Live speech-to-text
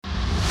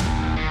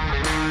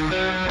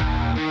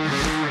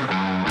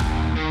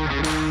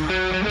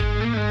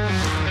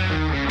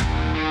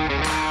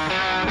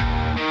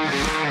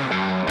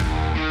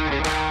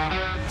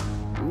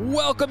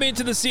Welcome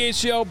into the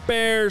CHGO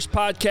Bears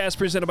podcast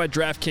presented by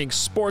DraftKings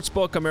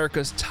Sportsbook,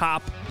 America's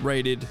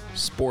top-rated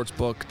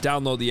sportsbook.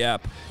 Download the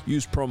app.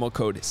 Use promo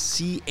code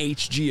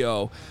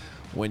CHGO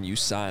when you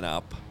sign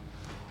up.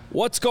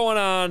 What's going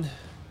on?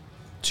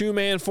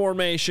 Two-man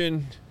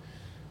formation.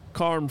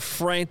 Carm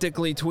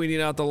frantically tweeting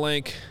out the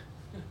link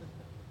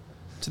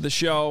to the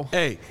show.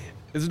 Hey,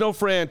 there's no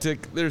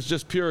frantic. There's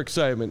just pure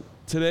excitement.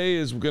 Today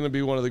is going to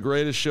be one of the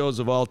greatest shows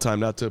of all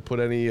time, not to put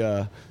any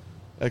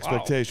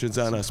expectations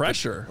on us.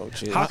 Pressure.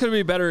 How could it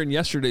be better than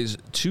yesterday's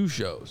two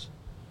shows?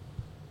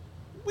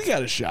 We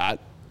got a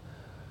shot.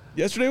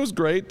 Yesterday was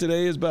great.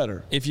 Today is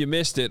better. If you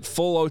missed it,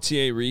 full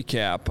OTA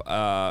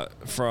recap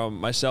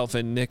from myself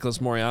and Nicholas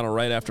Moriano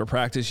right after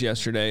practice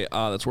yesterday.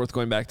 That's worth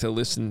going back to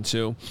listen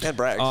to. And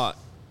Braggs.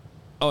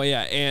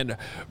 And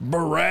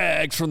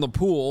Braggs from the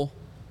pool.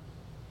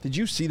 Did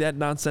you see that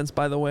nonsense,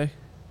 by the way?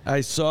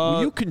 I saw.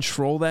 Will you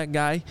control that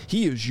guy?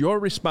 He is your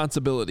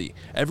responsibility.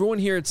 Everyone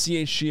here at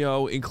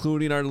CHGO,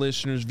 including our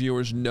listeners,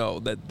 viewers, know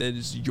that that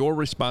is your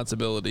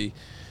responsibility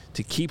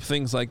to keep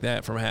things like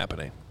that from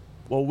happening.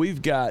 Well,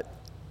 we've got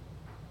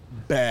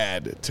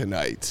Bad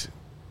tonight,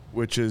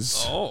 which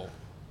is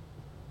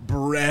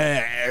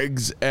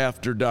Braggs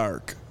After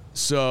Dark.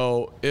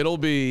 So it'll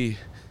be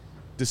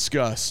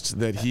discussed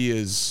that he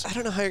is. I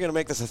don't know how you're going to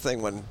make this a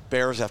thing when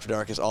Bears After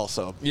Dark is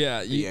also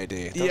BAD.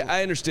 Yeah,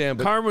 I understand.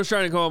 But Carm was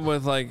trying to come up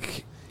with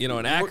an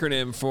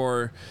acronym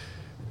for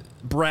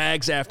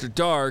Braggs After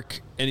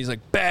Dark, and he's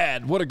like,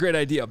 bad. What a great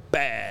idea,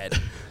 bad.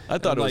 I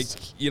thought it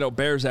was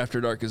Bears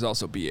After Dark is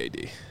also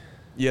BAD.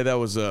 Yeah, that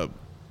was a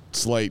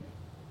slight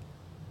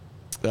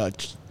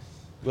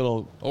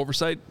little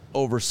oversight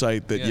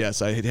that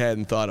yes, I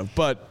hadn't thought of,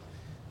 but.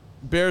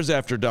 Bears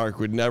After Dark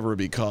would never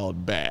be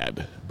called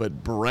bad,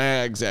 but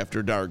Braggs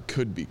After Dark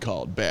could be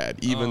called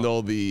bad, even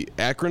though the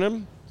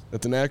acronym,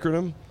 that's an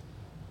acronym?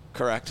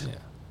 Correct. Yeah.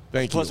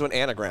 Thank you. Opposed to an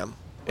anagram.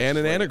 And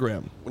an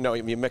anagram. No,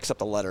 you mix up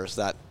the letters.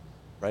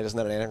 Right? Isn't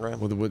that an anagram?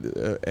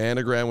 Well,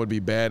 anagram would be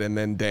bad, and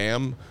then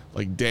damn.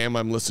 Like, damn,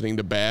 I'm listening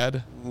to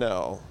bad?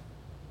 No.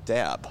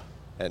 Dab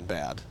and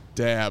bad.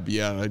 Dab,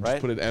 yeah. I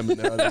just put an M in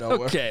there out of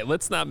nowhere. Okay,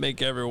 let's not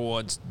make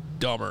everyone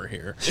dumber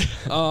here.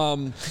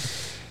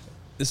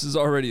 This is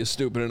already a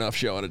stupid enough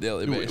show on a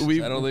daily basis.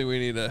 I don't think we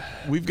need to.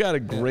 We've got a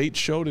great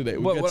show today.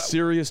 We've got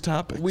serious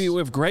topics. We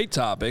have great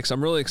topics.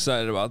 I'm really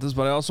excited about this,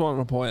 but I also want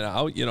to point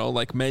out,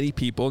 like many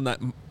people,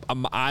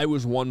 I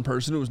was one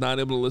person who was not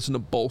able to listen to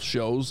both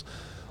shows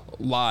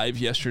live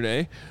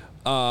yesterday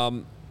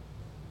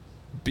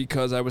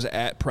because I was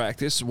at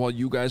practice while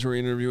you guys were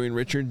interviewing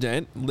Richard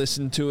Dent.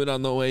 Listened to it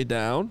on the way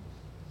down.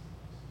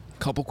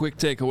 Couple quick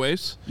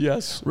takeaways.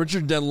 Yes.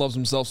 Richard Dent loves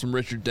himself some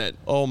Richard Dent.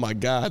 Oh, my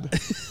God.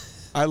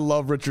 I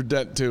love Richard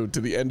Dent, too, to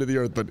the end of the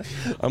earth. But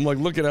I'm like,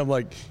 looking at him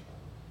like,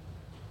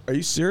 are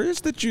you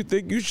serious that you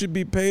think you should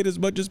be paid as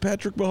much as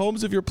Patrick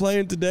Mahomes if you're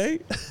playing today?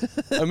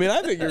 I mean,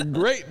 I think you're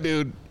great,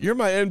 dude. You're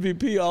my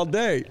MVP all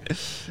day.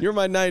 You're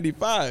my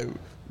 95.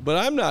 But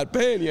I'm not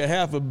paying you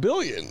 $500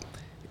 million.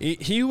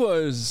 He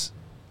was,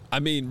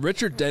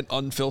 Richard Dent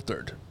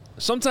unfiltered.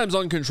 Sometimes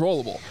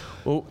uncontrollable.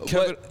 Well,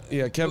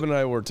 Kevin and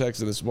I were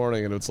texting this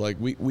morning, and it's like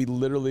we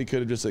literally could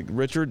have just like,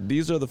 Richard,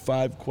 these are the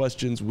 5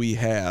 questions we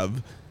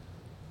have.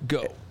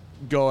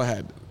 Go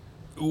ahead.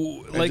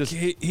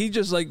 He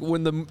just like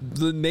when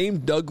the name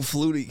Doug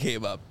Flutie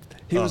came up,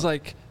 he was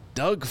like,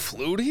 Doug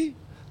Flutie?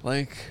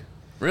 Like,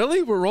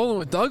 really? We're rolling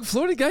with Doug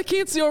Flutie? Guy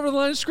can't see over the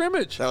line of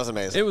scrimmage. That was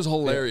amazing. It was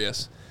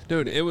hilarious. Yeah.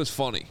 Dude, it was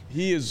funny.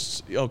 He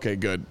is okay,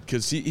 good.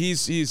 Because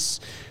he's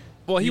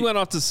he went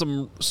off to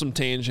some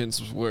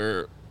tangents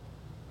where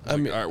all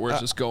right,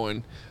 where's this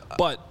going?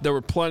 But there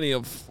were plenty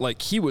of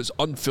he was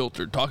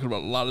unfiltered, talking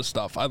about a lot of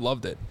stuff. I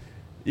loved it.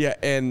 Yeah,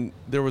 and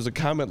there was a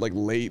comment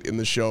late in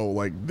the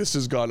show, this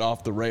has gone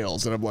off the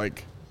rails, and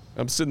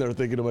I'm sitting there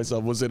thinking to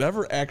myself, was it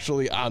ever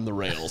actually on the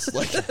rails?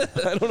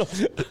 I don't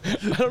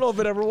know if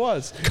it ever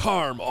was.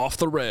 Carm off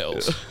the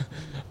rails.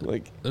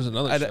 There's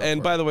another show.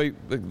 And by the way,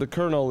 the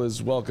Colonel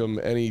is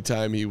welcome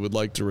anytime he would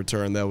like to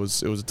return. It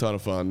was a ton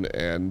of fun,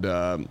 and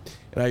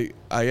I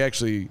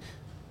actually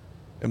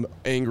am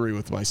angry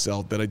with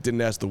myself that I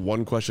didn't ask the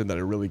one question that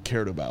I really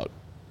cared about,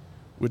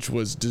 which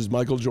was, does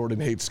Michael Jordan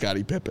hate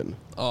Scottie Pippen?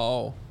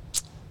 Oh.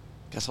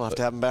 Guess we'll have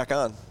to have him back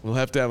on. We'll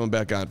have to have him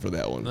back on for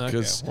that one.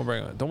 Okay, we'll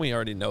bring him on. Don't we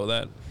already know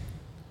that?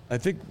 I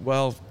think,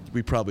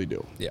 we probably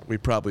do. Yeah. We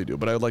probably do,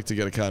 but I would like to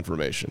get a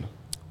confirmation.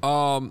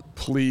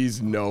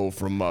 Please no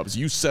from Mubs.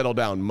 You settle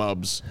down,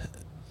 Mubs.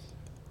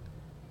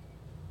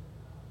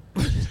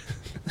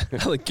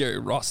 I like Gary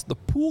Ross. The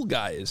pool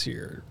guy is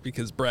here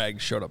because Bragg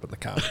showed up in the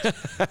comments.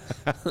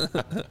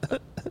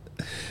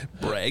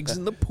 Bragg's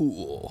in the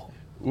pool.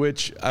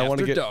 Which I want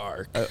to get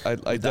dark. I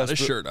without a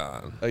shirt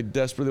on. I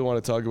desperately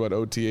want to talk about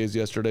OTAs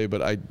yesterday,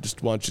 but I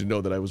just want you to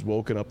know that I was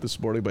woken up this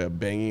morning by a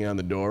banging on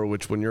the door,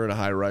 which when you're in a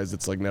high rise,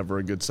 it's never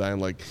a good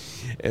sign.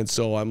 And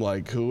so I'm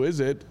like, who is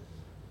it?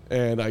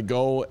 And I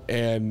go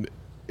and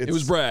it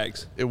was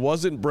Bragg's. It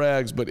wasn't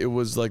Bragg's, but it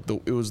was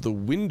the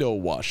window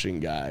washing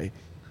guy.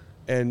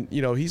 And,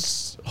 you know,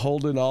 he's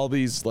holding all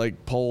these,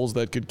 like, poles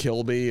that could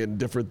kill me and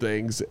different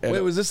things. And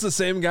wait, was this the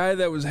same guy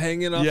that was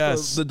hanging off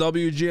the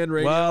WGN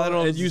radio?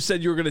 Well, and you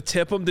said you were going to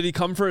tip him? Did he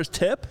come for his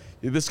tip?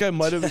 This guy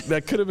might have,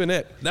 that could have been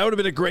it. That would have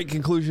been a great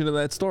conclusion to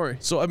that story.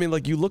 So, I mean,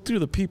 like, you look through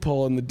the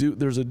peephole and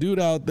there's a dude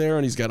out there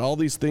and he's got all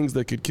these things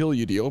that could kill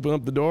you. Do you open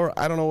up the door?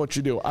 I don't know what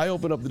you do. I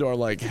open up the door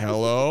like,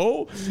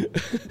 hello?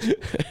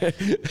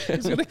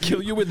 He's going to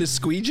kill you with his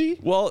squeegee?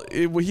 Well,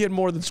 he had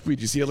more than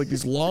squeegees. He had, like,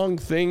 these long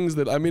things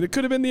that, I mean, it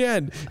could have been the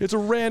end. It's a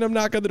random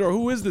knock on the door.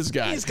 Who is this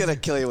guy? He's going to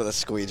kill you with a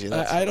squeegee.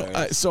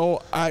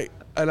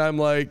 I'm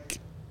like,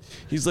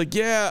 he's like,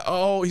 yeah,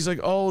 he's like,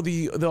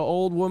 the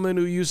old woman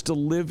who used to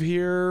live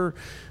here,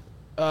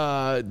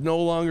 no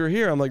longer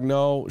here. I'm like,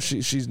 no,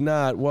 she's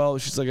not. Well,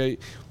 she's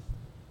like,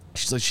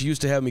 she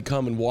used to have me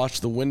come and wash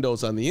the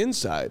windows on the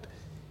inside.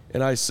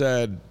 And I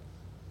said,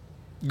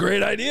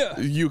 great idea.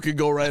 You could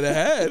go right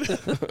ahead.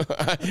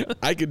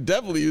 I could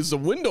definitely use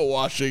some window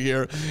washing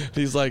here.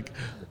 He's like,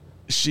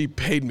 she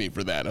paid me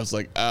for that. I was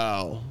like,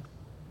 oh.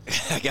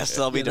 I guess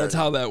they'll be. That's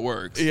how that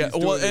works. Yeah,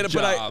 well,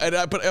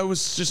 but I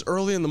was just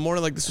early in the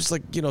morning. Like this was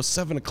like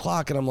 7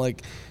 o'clock, and I'm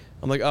like,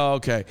 oh,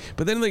 okay.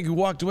 But then like he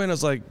walked away, and I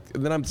was like,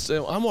 and then I'm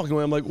walking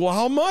away. I'm like, well,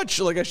 how much?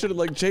 Like I should have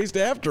like chased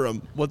after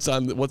him. What's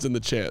in the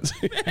chance?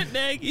 Matt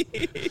Nagy,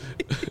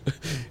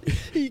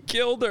 he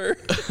killed her.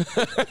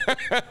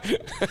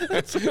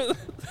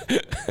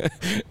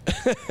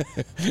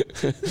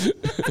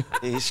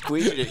 He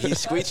squeezed it. He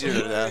squeezed it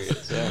to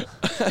death. So.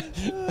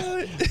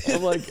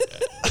 I'm like.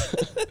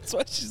 That's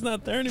why she's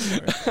not there anymore.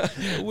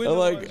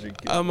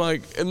 I'm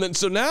like, and then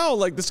so now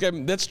like this guy,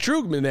 that's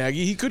true,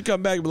 Nagy. He could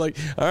come back and be like,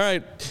 all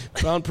right,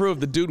 found proof.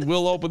 The dude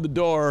will open the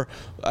door.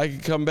 I can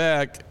come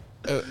back.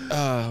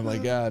 Oh my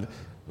God. It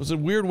was a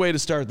weird way to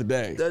start the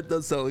day. That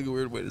does sound like a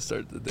weird way to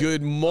start the day.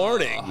 Good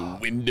morning,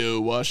 window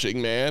washing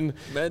man.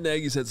 Matt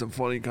Nagy's had some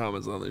funny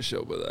comments on this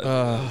show, but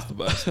that's the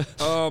best.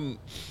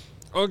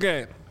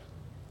 Okay.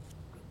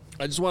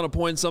 I just want to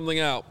point something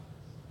out.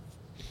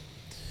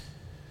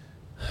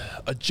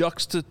 A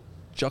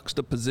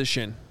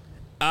juxtaposition.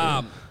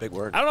 Big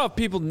word. I don't know if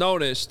people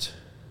noticed,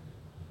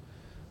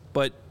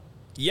 but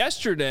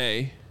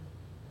yesterday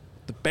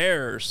the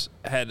Bears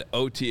had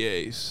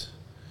OTAs.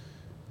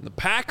 And the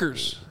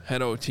Packers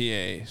had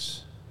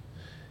OTAs.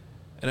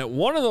 And at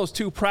one of those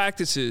two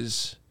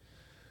practices,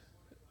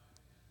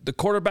 the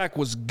quarterback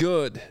was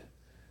good.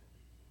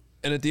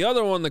 And at the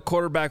other one, the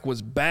quarterback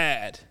was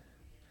bad.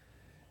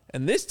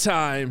 And this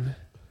time,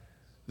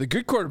 the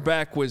good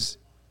quarterback was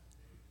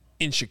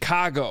in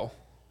Chicago,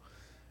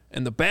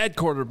 and the bad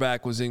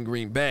quarterback was in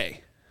Green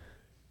Bay.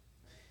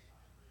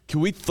 Can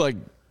we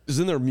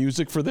isn't there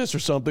music for this or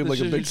something, like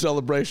a big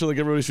celebration, like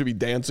everybody should be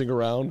dancing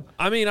around?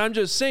 I mean, I'm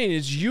just saying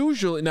it's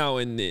usually now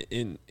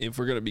if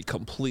we're gonna be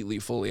completely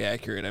fully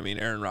accurate. I mean,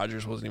 Aaron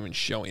Rodgers wasn't even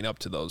showing up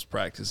to those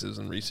practices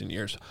in recent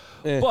years,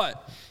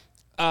 but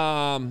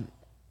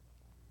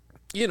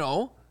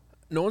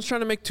no one's trying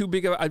to make too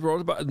big of. I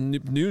wrote about a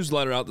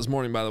newsletter out this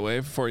morning, by the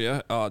way, for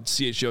you.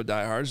 CHGO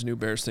Diehards, New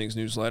Bears Things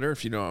newsletter.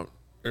 If you're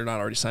not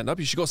already signed up,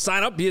 you should go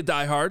sign up, be a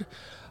diehard.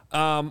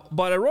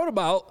 But I wrote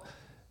about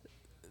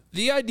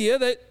the idea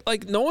that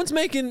like no one's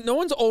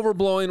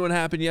overblowing what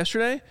happened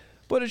yesterday,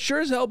 but it sure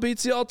as hell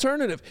beats the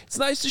alternative. It's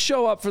nice to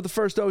show up for the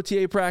first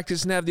OTA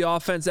practice and have the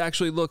offense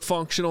actually look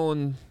functional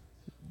and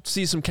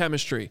see some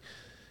chemistry.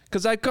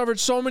 Because I covered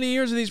so many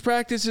years of these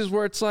practices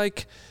where it's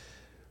like,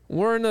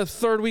 we're in the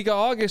third week of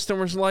August, and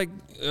we're like,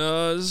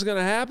 is this going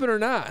to happen or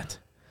not?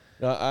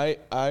 I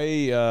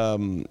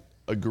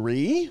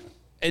agree.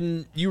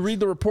 And you read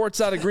the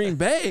reports out of Green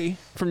Bay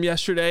from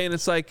yesterday, and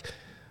it's like,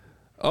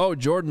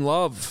 Jordan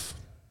Love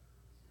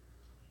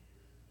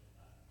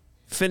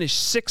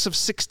finished 6 of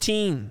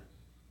 16.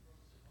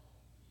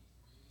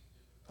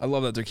 I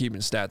love that they're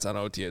keeping stats on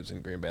OTAs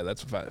in Green Bay.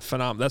 That's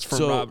phenomenal. That's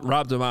from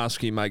Rob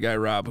Domofsky, my guy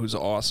Rob, who's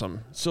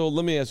awesome. So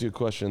let me ask you a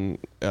question,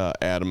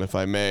 Adam, if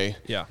I may.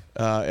 Yeah.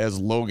 As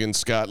Logan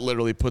Scott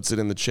literally puts it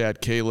in the chat,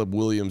 Caleb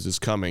Williams is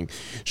coming.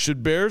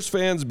 Should Bears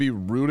fans be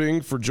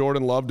rooting for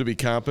Jordan Love to be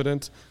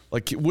competent?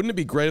 Like, wouldn't it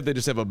be great if they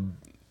just have a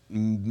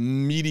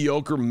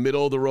mediocre,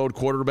 middle of the road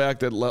quarterback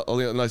that,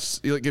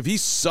 like, if he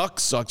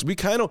sucks? We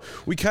kind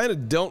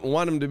of don't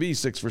want him to be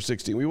 6 for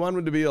 16. We want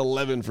him to be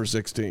 11 for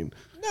 16.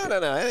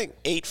 No. I think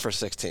 8 for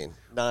 16.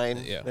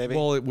 9, maybe.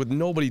 Well, with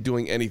nobody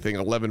doing anything,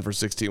 11 for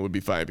 16 would be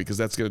fine because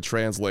that's going to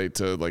translate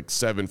to like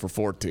 7 for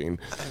 14.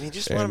 I mean, you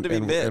just want him to be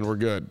mid. And we're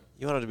good.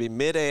 You want him to be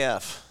mid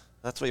AF.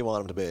 That's what you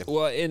want him to be.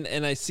 Well,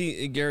 and I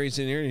see Gary's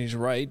in here, and he's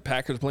right.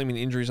 Packers blaming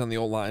injuries on the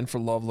old line for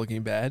Love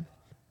looking bad.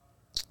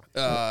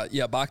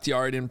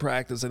 Bakhtiari didn't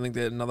practice. I think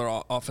they had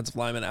another offensive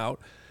lineman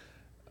out.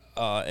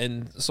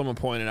 And someone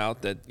pointed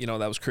out that,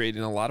 that was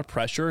creating a lot of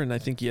pressure, and I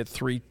think he had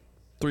three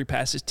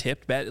passes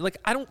tipped bad. Like,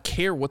 I don't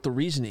care what the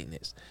reasoning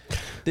is.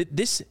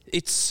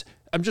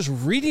 I'm just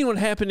reading what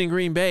happened in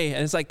Green Bay,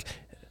 and it's like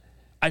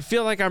I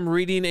feel like I'm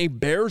reading a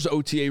Bears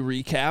OTA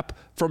recap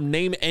from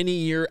name any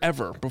year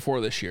ever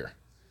before this year.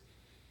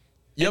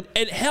 Yep.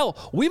 And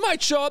hell, we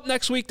might show up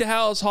next week to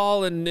Hallis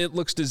Hall and it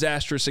looks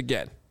disastrous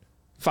again.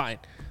 Fine.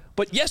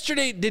 But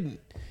yesterday it didn't.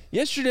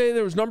 Yesterday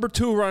there was number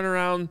 2 running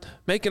around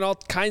making all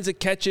kinds of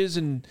catches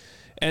and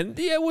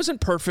yeah, it wasn't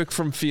perfect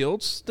from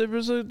Fields. There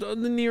was a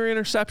near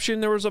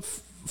interception. There was a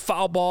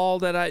foul ball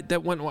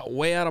that went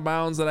way out of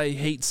bounds that I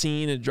hate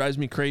seeing. It drives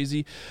me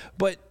crazy.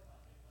 But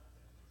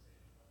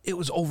it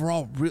was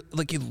overall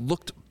like it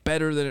looked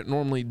better than it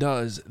normally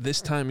does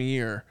this time of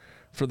year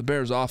for the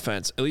Bears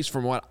offense, at least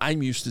from what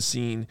I'm used to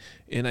seeing.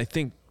 And I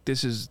think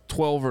this is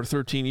 12 or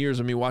 13 years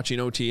of me watching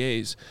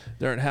OTAs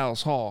there at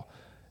Hallis Hall.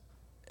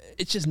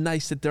 It's just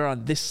nice that they're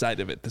on this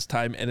side of it this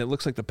time, and it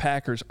looks like the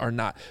Packers are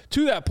not.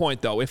 To that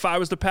point, though, if I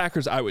was the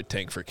Packers, I would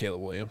tank for Caleb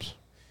Williams.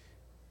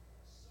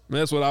 I mean,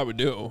 that's what I would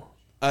do.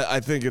 I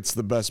think it's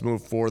the best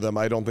move for them.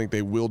 I don't think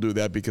they will do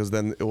that because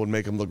then it would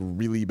make them look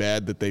really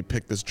bad that they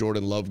picked this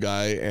Jordan Love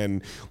guy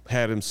and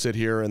had him sit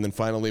here and then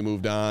finally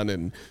moved on.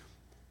 And,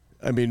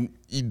 I mean,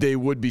 they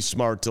would be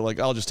smart to, like,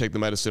 I'll just take the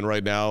medicine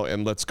right now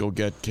and let's go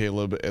get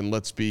Caleb and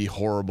let's be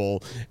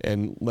horrible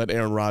and let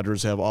Aaron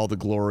Rodgers have all the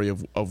glory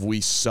of we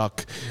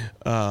suck,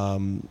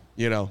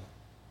 you know.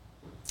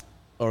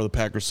 Or the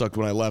Packers sucked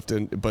when I left,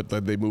 but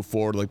then they move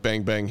forward like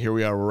bang, bang, here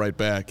we are, we're right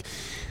back.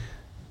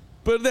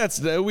 But that's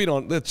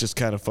just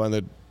kind of fun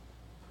that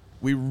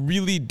we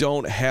really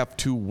don't have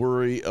to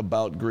worry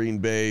about Green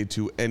Bay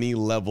to any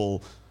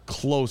level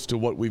close to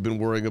what we've been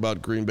worrying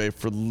about Green Bay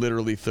for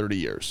literally 30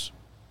 years.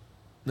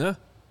 Yeah.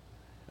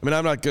 I mean,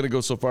 I'm not going to go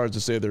so far as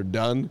to say they're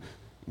done,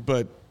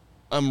 but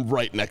I'm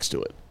right next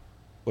to it.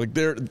 Like,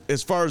 they're,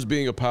 as far as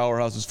being a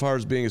powerhouse, as far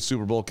as being a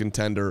Super Bowl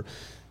contender,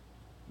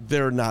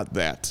 they're not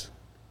that.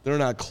 They're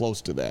not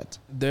close to that.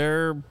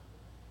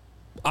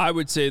 I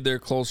would say they're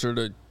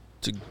closer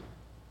to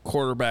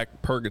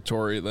quarterback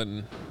purgatory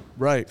than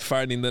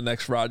finding the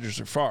next Rodgers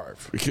or Favre.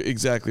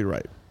 Exactly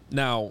right.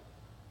 Now,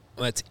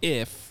 that's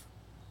if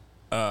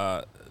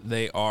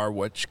they are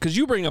because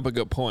you bring up a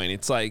good point.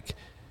 It's like,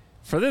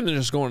 for them to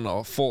just go into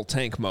a full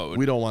tank mode.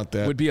 We don't want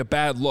that. Would be a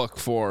bad look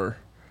for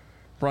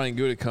Brian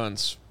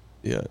Gutekunst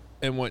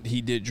and what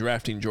he did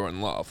drafting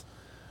Jordan Love.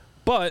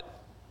 But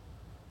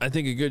I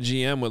think a good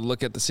GM would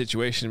look at the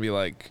situation and be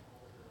like,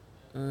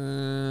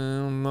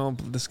 no,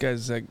 this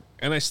guy's like,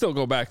 and I still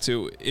go back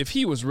to, if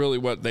he was really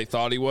what they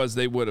thought he was,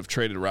 they would have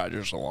traded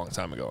Rodgers a long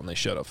time ago, and they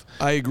should have.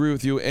 I agree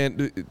with you. And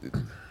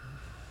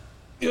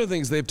the other thing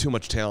is they have too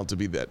much talent to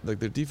be that. Like,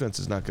 their defense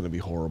is not going to be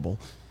horrible.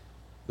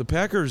 The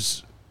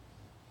Packers,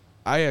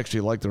 I actually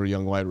like their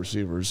young wide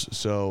receivers.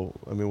 So,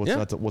 I mean,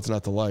 what's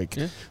not to like?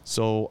 Yeah.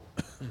 So,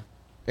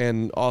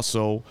 and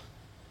also,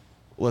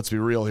 let's be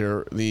real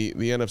here. The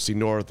NFC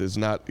North is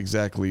not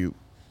exactly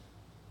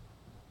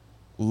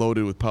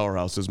loaded with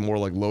powerhouses, more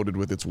like loaded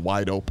with it's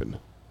wide open.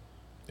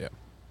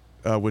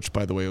 Yeah. Which,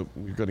 by the way,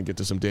 we're going to get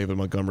to some David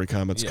Montgomery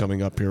comments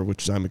coming up here,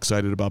 which I'm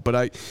excited about. But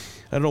I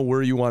don't know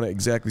where you want to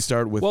exactly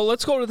start with. Well,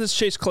 let's go to this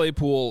Chase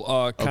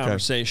Claypool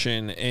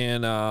conversation.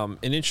 And an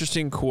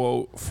interesting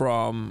quote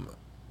from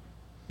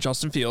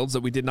Justin Fields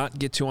that we did not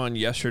get to on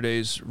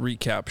yesterday's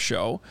recap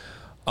show.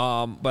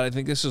 But I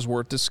think this is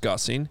worth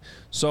discussing.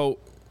 So,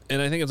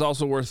 and I think it's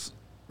also worth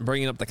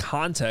bringing up the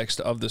context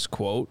of this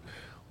quote,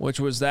 which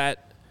was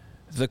that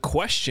the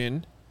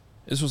question,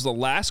 this was the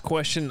last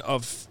question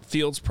of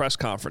Fields' press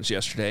conference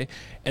yesterday,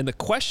 and the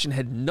question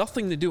had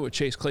nothing to do with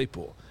Chase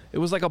Claypool. It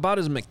was like about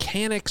his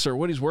mechanics or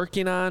what he's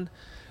working on.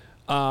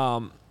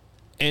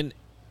 And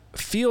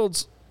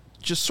Fields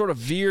just sort of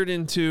veered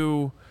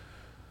into,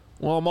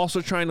 well, I'm also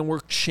trying to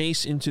work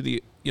Chase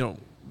into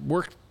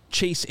work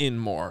Chase in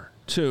more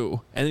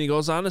too. And then he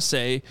goes on to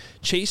say,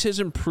 Chase has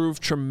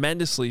improved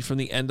tremendously from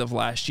the end of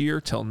last year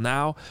till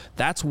now.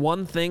 That's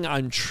one thing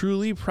I'm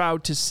truly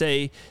proud to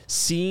say,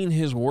 seeing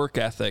his work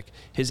ethic,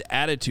 his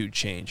attitude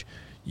change.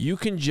 You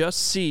can just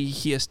see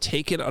he has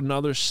taken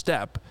another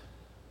step.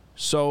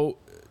 So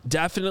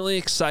definitely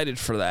excited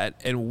for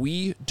that. And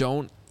we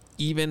don't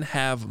even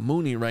have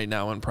Mooney right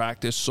now in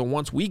practice. So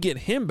once we get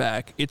him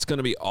back, it's going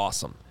to be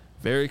awesome.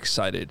 Very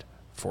excited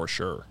for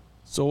sure.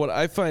 So what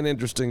I find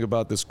interesting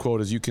about this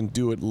quote is you can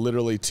do it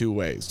literally two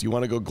ways. You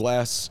want to go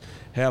glass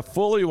half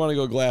full or you want to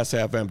go glass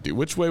half empty?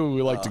 Which way would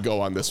we like to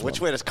go on this one?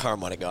 Which way does Carm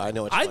want to go?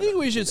 I think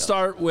we should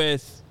start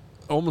with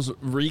almost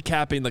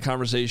recapping the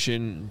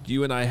conversation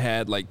you and I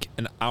had like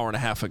an hour and a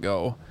half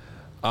ago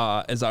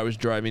as I was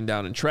driving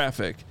down in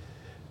traffic.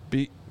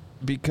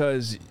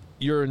 Because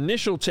your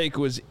initial take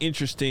was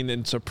interesting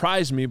and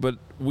surprised me, but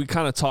we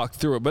kind of talked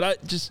through it. But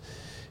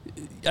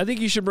I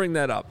think you should bring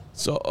that up.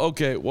 So,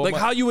 okay. Well,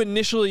 how you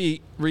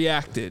initially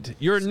reacted.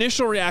 Your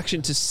initial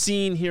reaction to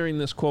hearing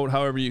this quote,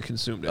 however you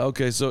consumed it.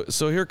 Okay, so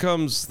here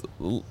comes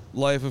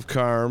Life of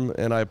Carm,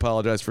 and I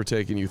apologize for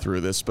taking you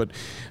through this, but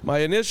my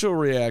initial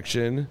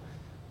reaction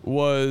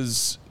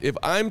was, if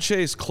I'm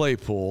Chase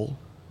Claypool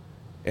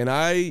and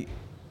I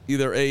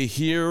either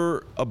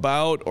hear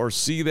about or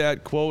see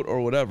that quote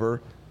or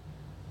whatever,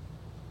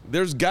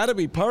 there's got to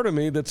be part of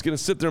me that's going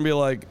to sit there and be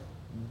like,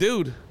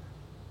 dude,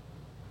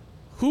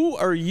 who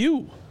are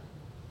you?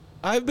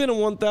 I've been a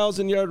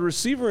 1,000-yard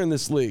receiver in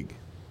this league.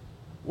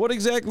 What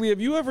exactly have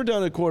you ever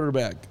done at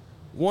quarterback?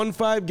 Won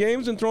 5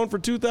 games and thrown for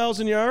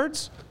 2,000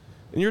 yards?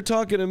 And you're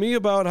talking to me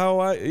about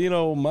how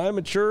my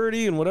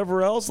maturity and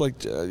whatever else.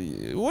 Like,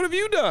 what have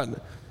you done?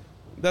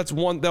 That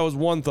was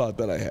one thought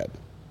that I had.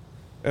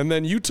 And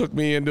then you took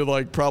me into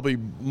like probably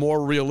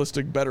more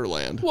realistic, better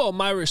land. Well,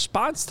 my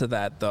response to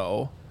that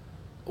though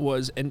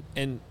was,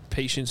 and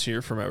patience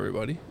here from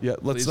everybody. Yeah,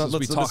 let's talk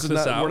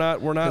this out. We're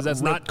not. Because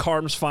that's not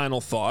Carm's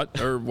final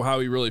thought or how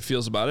he really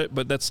feels about it,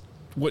 but that's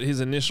what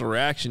his initial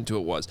reaction to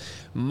it was.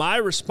 My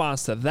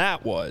response to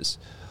that was,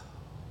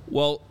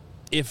 well,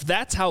 if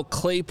that's how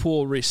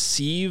Claypool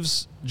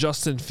receives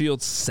Justin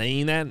Fields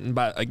saying that, and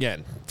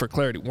again, for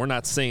clarity, we're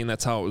not saying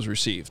that's how it was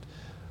received.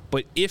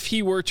 But if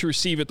he were to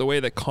receive it the way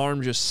that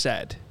Carm just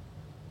said,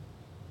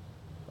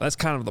 that's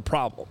kind of the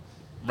problem,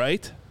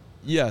 right?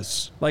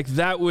 Yes. Like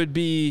that would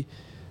be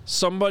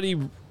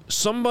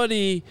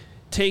somebody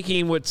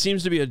taking what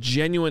seems to be a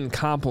genuine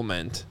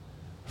compliment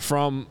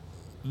from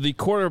the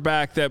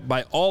quarterback that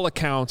by all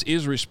accounts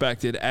is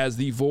respected as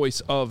the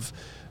voice of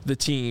the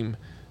team,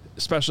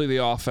 especially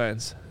the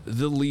offense,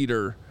 the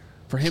leader,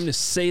 for him to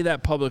say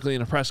that publicly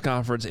in a press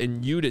conference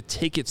and you to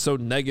take it so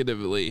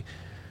negatively,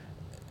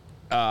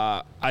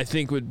 I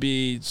think would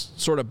be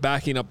sort of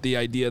backing up the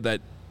idea that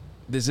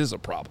this is a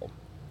problem.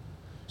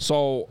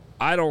 So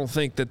I don't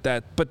think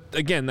but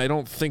again, I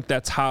don't think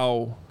that's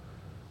how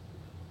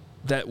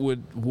that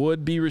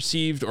would be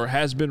received or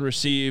has been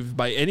received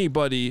by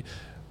anybody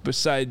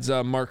besides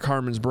Mark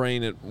Harmon's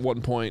brain at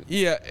one point.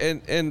 Yeah,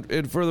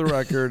 and for the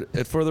record,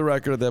 at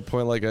that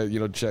point, like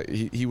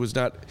he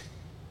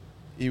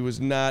was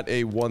not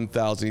a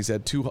 1,000. He's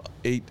had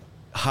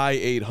high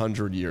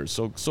 800 years.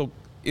 So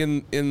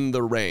in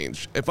the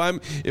range. If I'm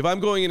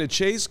going into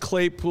Chase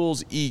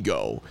Claypool's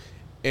ego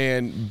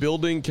and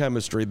building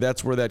chemistry,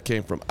 that's where that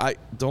came from.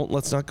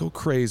 Let's not go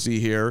crazy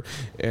here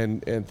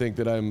and think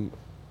that I'm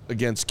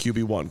against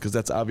QB1 because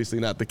that's obviously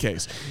not the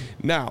case.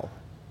 Now,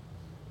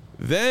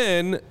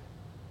 then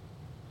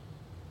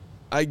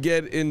I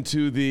get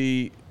into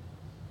the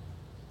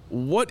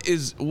what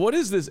is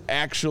this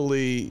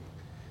actually?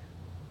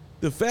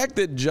 The fact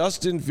that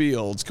Justin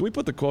Fields, can we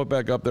put the quote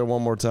back up there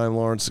one more time,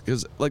 Lawrence?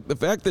 Because like the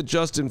fact that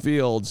Justin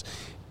Fields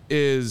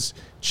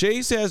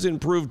Chase has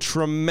improved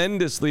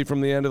tremendously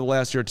from the end of the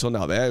last year till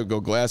now. That would go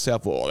glass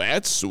half full. Oh,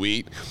 that's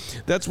sweet.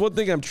 That's one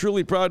thing I'm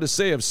truly proud to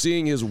say of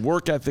seeing his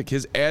work ethic,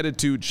 his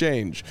attitude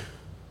change.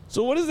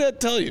 So what does that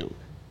tell you?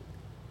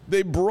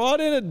 They brought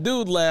in a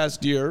dude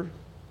last year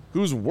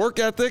whose work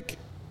ethic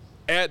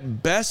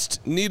at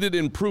best needed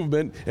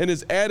improvement and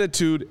his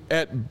attitude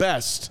at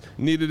best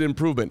needed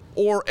improvement,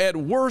 or at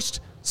worst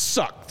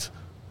sucked.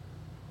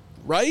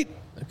 Right?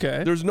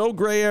 Okay. There's no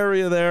gray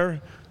area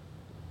there.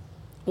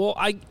 Well,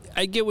 I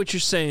get what you're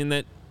saying,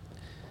 that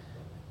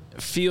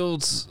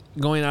Fields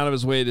going out of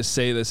his way to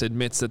say this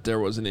admits that there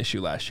was an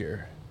issue last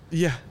year.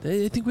 Yeah.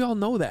 I think we all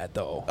know that,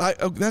 though.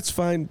 That's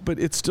fine, but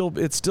it's still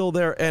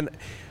there. And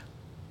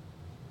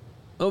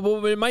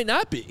but it might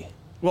not be.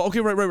 Well,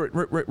 okay,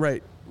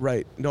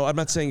 right. No, I'm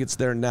not saying it's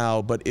there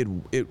now, but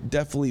it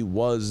definitely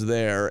was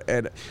there.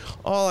 And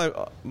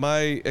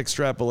my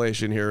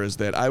extrapolation here is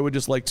that I would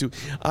just like to.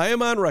 I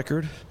am on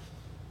record.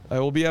 I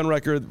will be on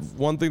record.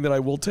 One thing that I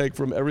will take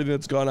from everything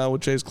that's gone on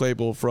with Chase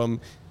Claypool, from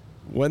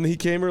when he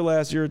came here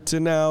last year to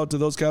now, to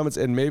those comments,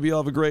 and maybe I'll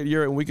have a great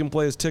year and we can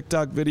play his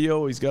TikTok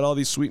video. He's got all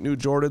these sweet new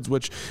Jordans,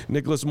 which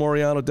Nicholas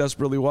Moriano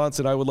desperately wants,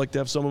 and I would like to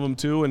have some of them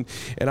too. And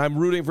I'm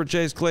rooting for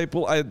Chase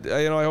Claypool. I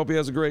hope he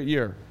has a great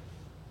year.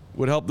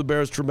 Would help the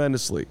Bears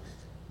tremendously.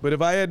 But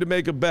if I had to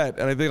make a bet,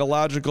 and I think a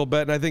logical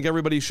bet, and I think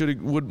everybody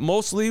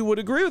would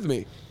agree with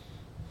me,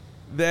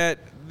 that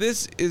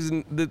this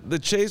isn't the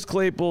Chase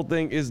Claypool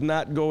thing is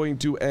not going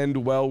to end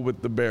well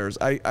with the Bears.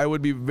 I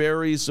would be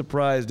very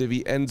surprised if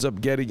he ends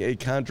up getting a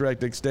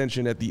contract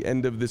extension at the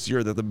end of this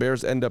year, that the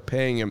Bears end up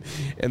paying him,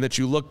 and that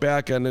you look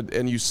back on it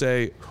and you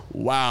say,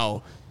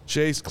 wow,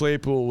 Chase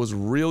Claypool was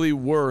really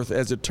worth,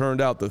 as it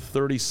turned out, the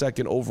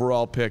 32nd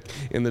overall pick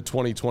in the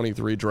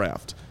 2023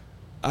 draft.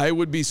 I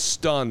would be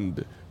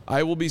stunned.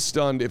 I will be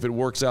stunned if it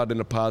works out in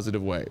a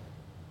positive way.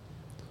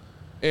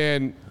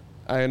 And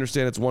I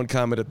understand it's one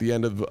comment at the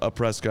end of a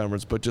press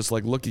conference, but just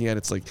like looking at it,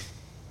 it's like,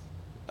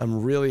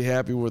 I'm really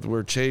happy with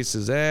where Chase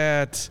is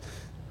at.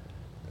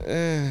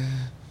 Isn't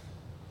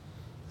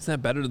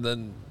that better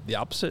than the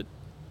opposite?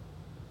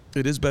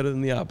 It is better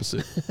than the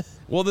opposite.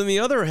 Well, then the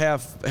other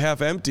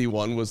half empty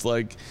one was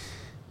like,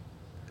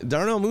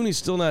 Darnell Mooney's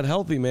still not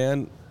healthy,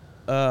 man.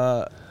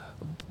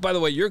 By the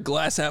way, your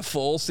glass half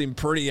full seemed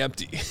pretty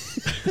empty.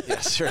 Yeah,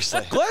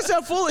 seriously. Glass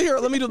half full here.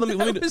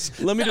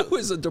 That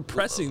was a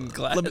depressing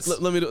glass.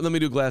 Let me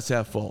do glass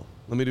half full.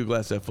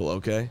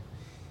 Okay.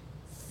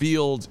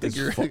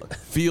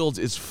 Fields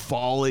is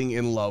falling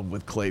in love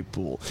with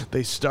Claypool.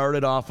 They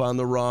started off on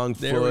the wrong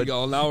foot. There we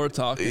go. Now we're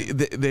talking.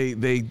 They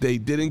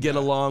didn't get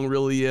along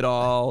really at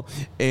all,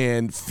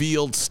 and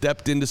Fields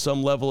stepped into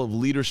some level of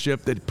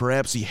leadership that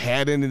perhaps he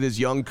hadn't in his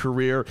young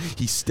career.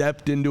 He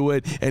stepped into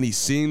it, and he's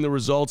seeing the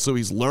results, so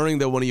he's learning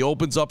that when he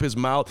opens up his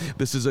mouth,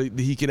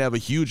 he can have a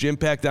huge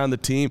impact on the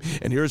team.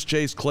 And here's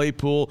Chase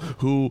Claypool,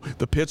 who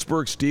the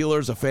Pittsburgh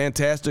Steelers, a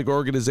fantastic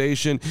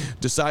organization,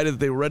 decided that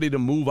they were ready to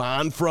move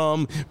on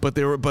from. But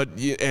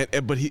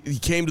he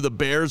came to the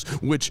Bears,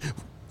 which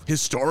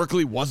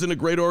historically wasn't a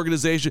great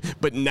organization,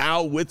 but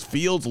now with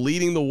Fields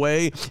leading the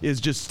way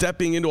is just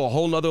stepping into a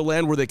whole nother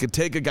land where they could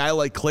take a guy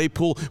like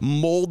Claypool,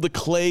 mold the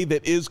clay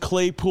that is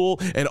Claypool,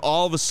 and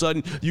all of a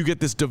sudden you get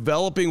this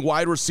developing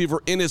wide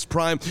receiver in his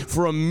prime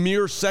for a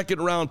mere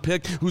second-round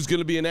pick who's going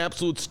to be an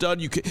absolute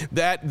stud.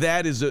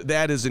 That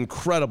is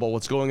incredible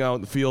what's going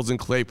on with Fields and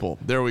Claypool.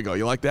 There we go.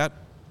 You like that?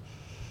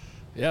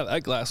 Yeah,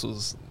 that glass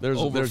was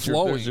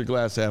overflowing. There's your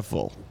glass half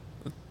full.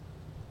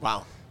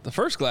 Wow. The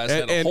first glass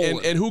had a hole in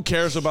it. And who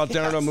cares about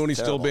Darnell Mooney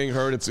terrible. still being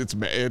hurt? It's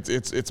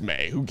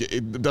May.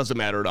 It doesn't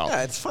matter at all.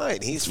 Yeah, it's fine.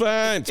 It's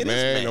fine. It's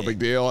May. No big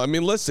deal. I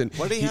mean, listen.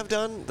 What did he have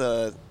done?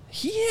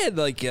 He had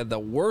the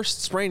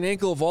worst sprained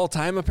ankle of all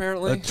time,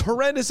 apparently. A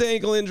horrendous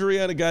ankle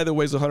injury on a guy that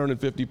weighs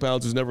 150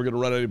 pounds who's never going to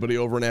run anybody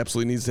over and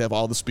absolutely needs to have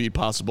all the speed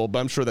possible, but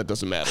I'm sure that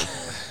doesn't matter.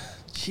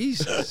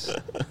 Jesus.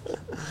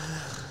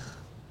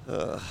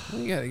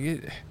 You gotta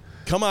get...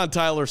 Come on,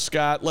 Tyler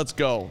Scott. Let's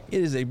go.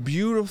 It is a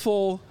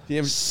beautiful,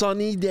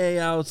 sunny day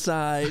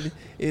outside.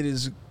 It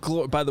is...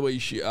 By the way,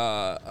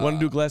 want to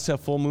do glass half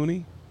full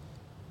Mooney?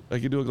 I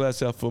could do a glass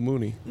half full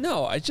Mooney.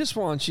 No, I just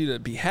want you to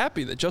be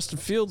happy that Justin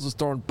Fields is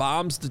throwing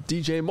bombs to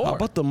DJ Moore. How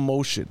about the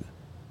motion?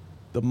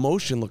 The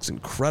motion looks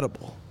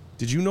incredible.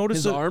 Did you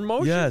notice his arm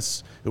motion?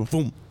 Yes.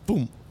 Boom,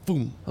 boom,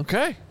 boom.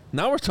 Okay.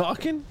 Now we're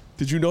talking.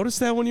 Did you notice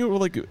that when you were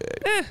like...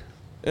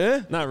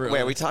 Not really.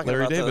 Wait, are we talking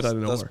Larry about David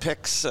those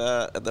pics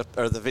or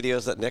the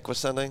videos that Nick was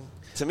sending?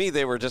 To me,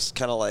 they were just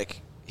kind of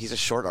like, he's a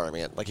short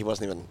arming it. Like he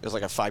wasn't even, it was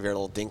like a 5-yard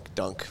little dink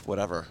dunk,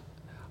 whatever.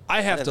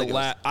 I have to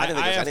laugh. I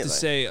have to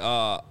say,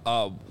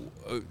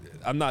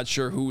 I'm not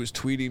sure who was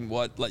tweeting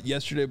what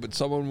yesterday, but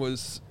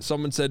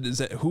someone said,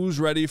 who's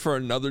ready for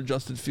another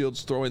Justin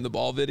Fields throwing the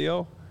ball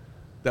video?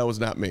 That was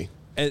not me.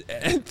 And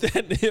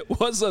then it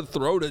was a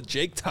throw to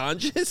Jake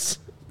Tonjes.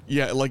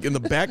 Yeah, like in the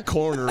back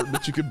corner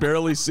that you could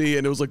barely see,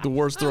 and it was like the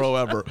worst throw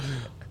ever.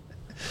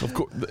 Of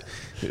course,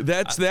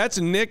 that's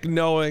Nick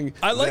knowing.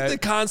 I like the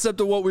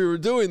concept of what we were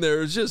doing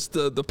there. It's just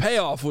the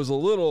payoff was a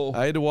little.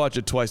 I had to watch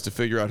it twice to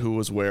figure out who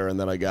was where, and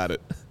then I got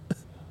it.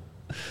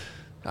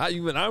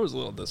 Even I was a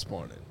little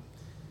disappointed,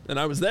 and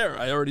I was there.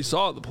 I already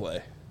saw the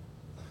play.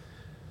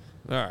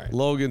 All right,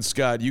 Logan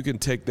Scott, you can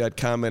take that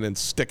comment and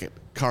stick it.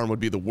 Carm would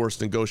be the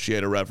worst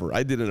negotiator ever.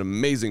 I did an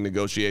amazing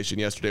negotiation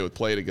yesterday with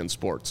Play It Against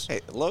Sports. Hey,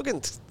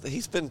 Logan,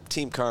 he's been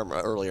Team Carm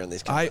earlier in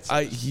these comments.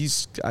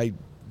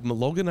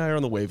 Logan and I are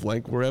on the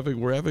wavelength. We're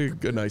having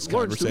a nice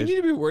conversation. Do we need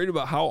to be worried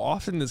about how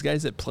often this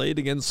guy's at Play It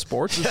Against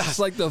Sports? It's just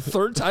like the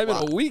third time in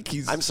a week.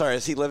 I'm sorry,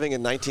 is he living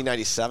in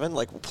 1997?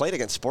 Like, Play It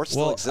Against Sports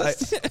still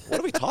exists? What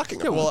are we talking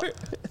about?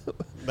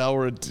 Now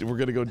we're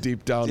going to go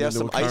deep down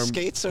into a ice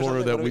skates or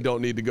corner that we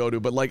don't need to go to.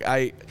 But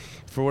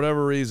for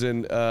whatever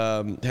reason,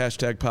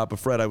 hashtag Papa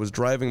Fred, I was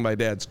driving my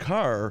dad's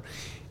car,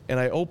 and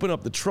I open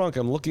up the trunk.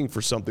 I'm looking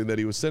for something that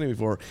he was sending me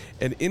for,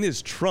 and in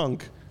his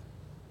trunk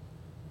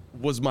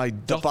was my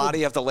duffel. The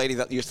body of the lady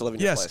that used to live in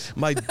your place. Yes,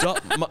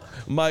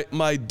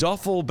 my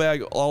duffel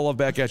bag. I'll love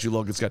back at you,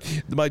 Logan Scott.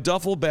 My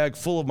duffel bag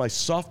full of my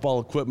softball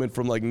equipment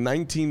from like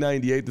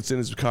 1998 that's in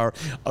his car.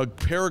 A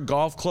pair of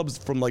golf clubs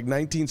from like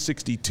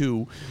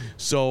 1962.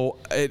 So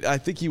I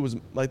think he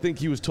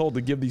was told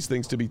to give these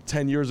things to me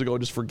 10 years ago.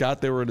 Just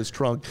forgot they were in his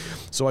trunk.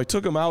 So I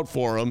took them out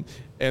for him,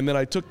 and then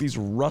I took these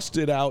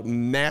rusted out,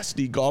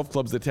 nasty golf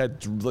clubs that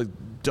had like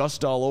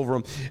dust all over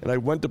them, and I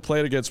went to Play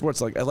It Against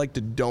Sports. Like, I'd like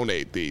to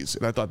donate these,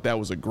 and I thought that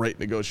was a great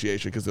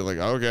negotiation because they're like,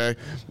 okay,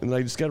 and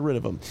I just got rid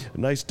of them. A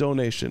nice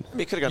donation.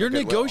 Your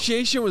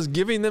negotiation was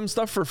giving them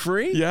stuff for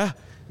free? Yeah,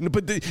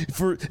 but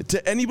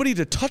to anybody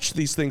to touch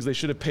these things, they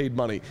should have paid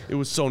money. It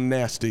was so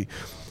nasty.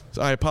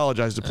 So I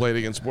apologize to Play It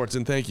Against Sports,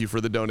 and thank you for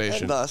the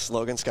donation. And thus,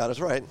 Logan Scott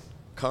is right.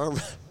 Carm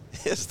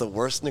is the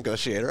worst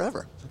negotiator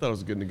ever. I thought it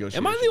was a good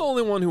negotiation. Am I the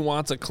only one who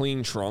wants a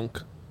clean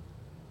trunk?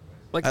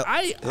 Like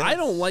I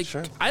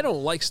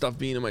don't like stuff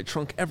being in my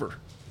trunk ever.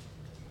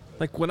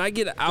 Like when I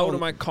get out of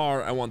my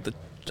car, I want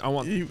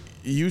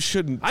you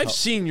shouldn't. I've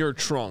seen your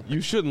trunk.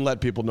 You shouldn't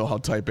let people know how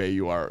type A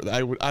you are.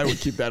 I would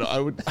keep that. I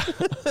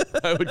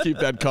would keep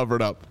that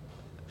covered up.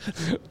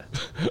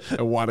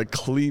 I want to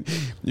clean.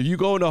 If you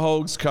go into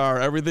Hoag's car,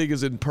 everything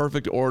is in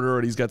perfect order,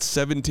 and he's got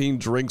 17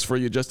 drinks for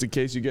you just in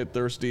case you get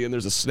thirsty, and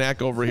there's a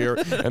snack over here,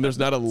 and there's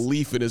not a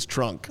leaf in his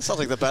trunk. Sounds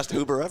like the best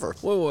Uber ever.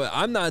 Wait,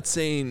 I'm not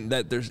saying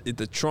that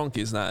the trunk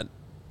is not.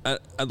 I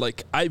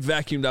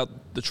vacuumed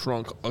out the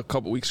trunk a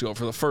couple weeks ago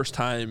for the first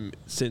time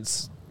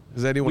since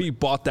we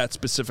bought that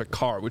specific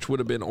car, which would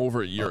have been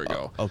over a year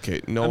ago.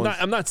 Okay,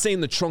 I'm not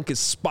saying the trunk is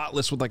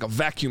spotless with like a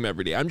vacuum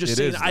every day. I'm just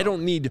saying I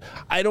don't need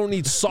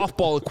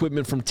softball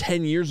equipment from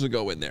 10 years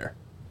ago in there.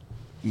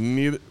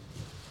 Neither.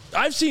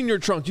 I've seen your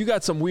trunk. You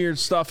got some weird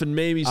stuff and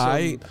maybe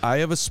some I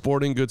have a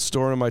sporting goods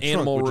store in my trunk.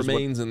 Animal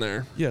remains in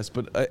there. Yes,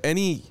 but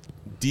any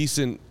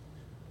decent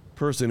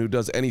person who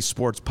does any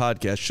sports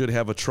podcast should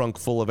have a trunk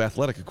full of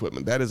athletic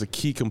equipment. That is a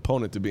key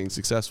component to being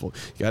successful.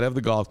 You got to have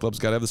the golf clubs,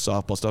 got to have the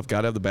softball stuff,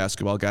 got to have the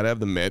basketball, got to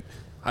have the mitt.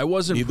 I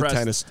was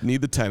impressed.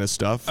 Need the tennis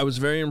stuff. I was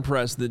very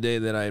impressed the day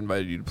that I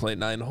invited you to play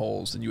 9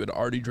 holes and you had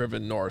already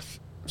driven north,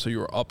 so you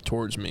were up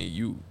towards me.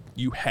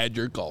 You had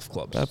your golf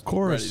clubs, of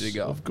course, ready to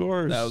go. Of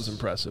course, that was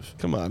impressive.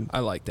 Come on, I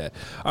like that.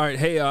 All right,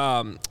 hey,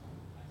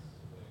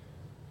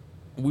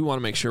 we want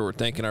to make sure we're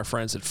thanking our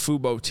friends at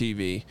Fubo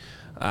TV.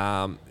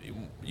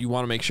 You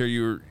want to make sure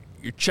you're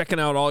checking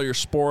out all your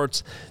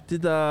sports.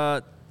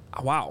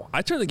 Wow,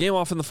 I turned the game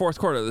off in the fourth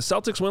quarter. The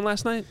Celtics win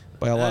last night?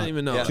 By a lot. I didn't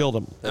even know. Yeah. Killed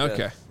them.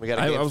 Okay. We got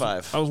a game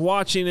 5. I was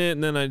watching it,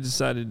 and then I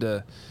decided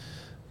to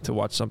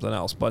watch something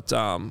else. But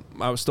I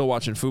was still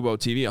watching Fubo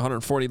TV,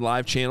 140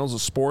 live channels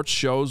of sports,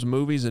 shows,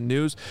 movies, and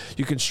news.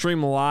 You can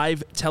stream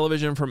live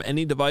television from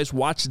any device.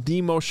 Watch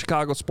the most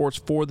Chicago sports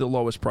for the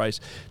lowest price.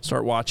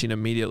 Start watching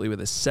immediately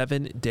with a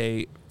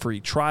 7-day free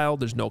trial.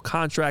 There's no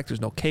contract. There's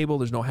no cable.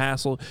 There's no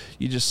hassle.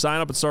 You just sign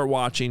up and start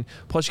watching.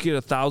 Plus, you get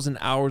 1,000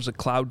 hours of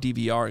cloud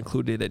DVR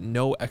included at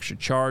no extra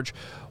charge.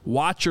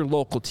 Watch your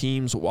local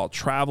teams while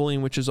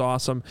traveling, which is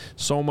awesome.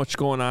 So much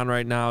going on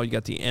right now. You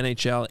got the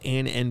NHL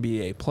and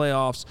NBA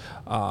playoffs.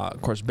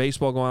 Of course,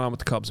 baseball going on with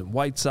the Cubs and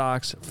White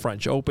Sox.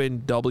 French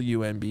Open,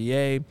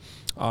 WNBA,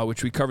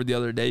 which we covered the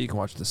other day. You can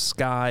watch the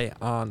Sky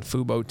on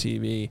Fubo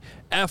TV.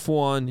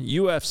 F1,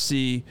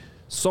 UFC.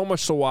 So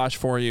much to watch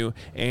for you,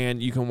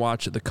 and you can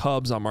watch the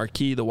Cubs on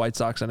Marquee, the White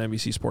Sox on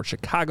NBC Sports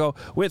Chicago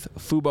with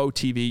Fubo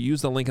TV.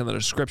 Use the link in the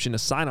description to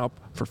sign up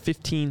for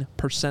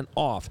 15%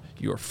 off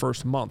your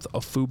first month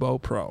of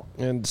Fubo Pro.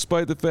 And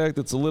despite the fact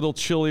it's a little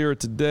chillier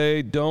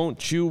today,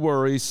 don't you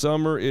worry.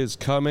 Summer is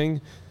coming.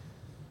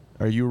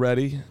 Are you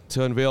ready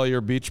to unveil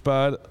your beach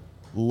bod,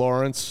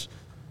 Lawrence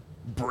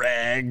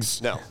Braggs?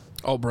 No.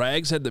 Oh,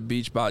 Braggs had the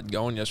beach bod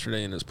going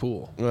yesterday in his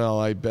pool. Well,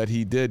 I bet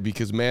he did,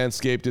 because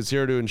Manscaped is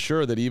here to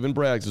ensure that even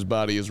Braggs'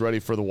 body is ready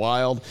for the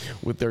wild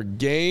with their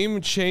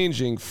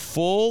game-changing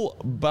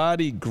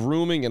full-body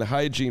grooming and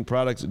hygiene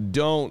products.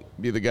 Don't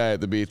be the guy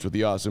at the beach with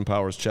the Austin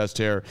Powers chest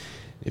hair.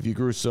 If you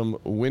grew some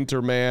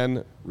winter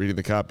man, reading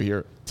the copy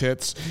here,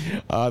 tits,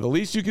 the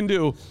least you can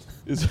do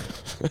is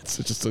that's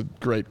just a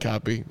great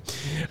copy.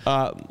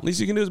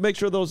 Least you can do is make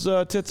sure those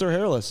tits are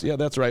hairless. Yeah,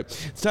 that's right.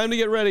 It's time to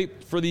get ready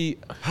for the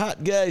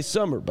hot guy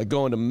summer by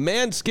going to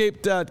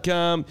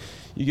manscaped.com.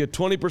 You get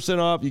 20%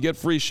 off. You get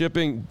free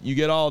shipping. You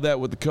get all of that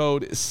with the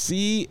code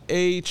CHGO.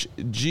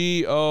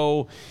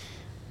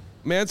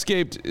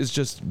 Manscaped is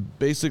just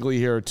basically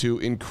here to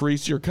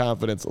increase your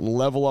confidence,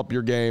 level up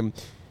your game.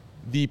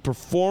 The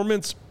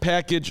Performance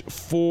Package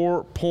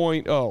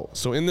 4.0.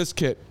 So in this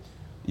kit,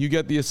 you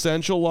get the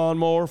Essential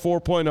Lawnmower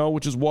 4.0,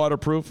 which is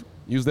waterproof.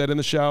 Use that in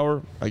the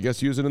shower. I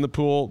guess use it in the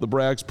pool, the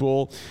Braggs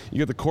pool. You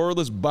get the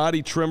cordless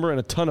body trimmer and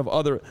a ton of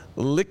other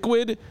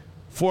liquid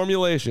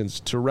formulations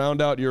to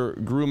round out your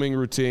grooming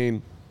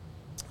routine.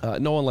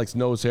 No one likes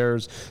nose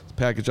hairs. The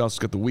package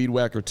also got the Weed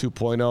Whacker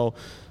 2.0,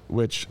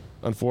 which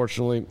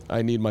unfortunately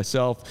I need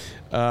myself.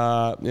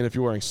 And if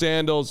you're wearing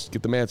sandals,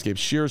 get the Manscaped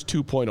Shears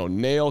 2.0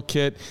 nail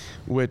kit,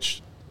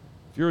 which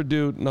if you're a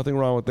dude, nothing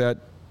wrong with that.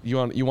 You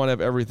want to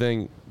have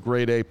everything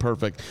grade A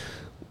perfect.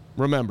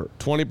 Remember,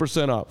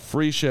 20% off,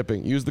 free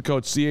shipping. Use the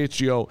code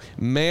CHGO,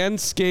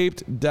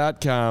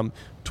 manscaped.com,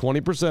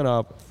 20%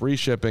 off, free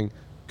shipping,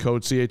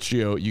 code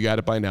CHGO. You got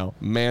it by now,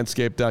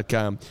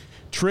 manscaped.com.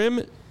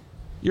 Trim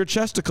your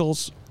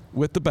chesticles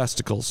with the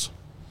besticles.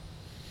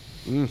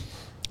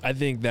 I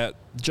think that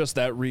just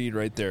that read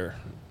right there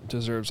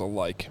deserves a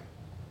like.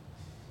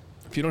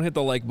 If you don't hit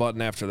the like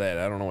button after that,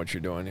 I don't know what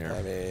you're doing here.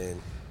 I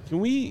mean, Can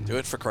we do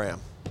it for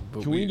Cram.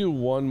 Can we do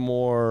one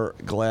more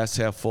glass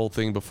half full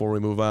thing before we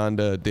move on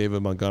to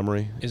David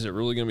Montgomery? Is it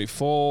really going to be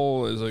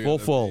full? Is it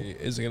Full.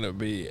 Is it going to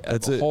be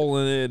That's a it. hole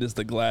in it? Is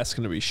the glass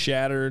going to be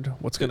shattered?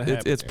 What's going to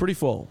happen? It's here? pretty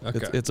full.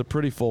 Okay. It's a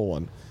pretty full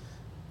one.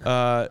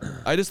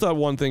 I just thought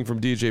one thing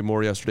from DJ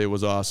Moore yesterday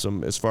was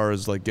awesome as far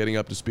as like getting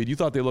up to speed. You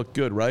thought they looked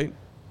good, right?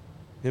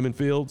 Him and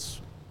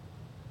Fields?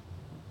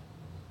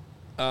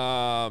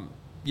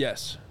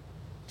 Yes.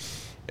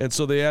 And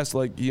so they asked,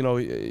 like,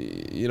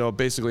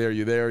 basically, are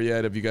you there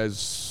yet? Have you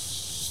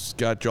guys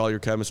got all your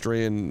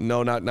chemistry? And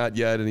no, not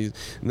yet. And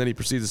then he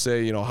proceeds to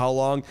say, how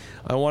long?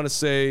 I want to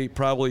say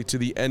probably to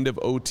the end of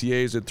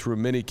OTAs and through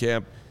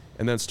minicamp,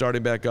 and then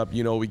starting back up,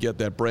 we get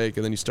that break,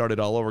 and then you start it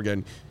all over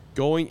again.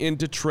 Going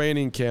into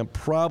training camp,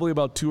 probably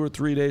about 2 or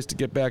 3 days to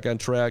get back on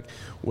track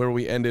where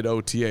we ended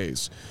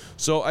OTAs.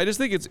 So I just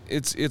think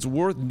it's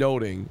worth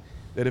noting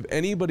that if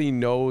anybody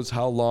knows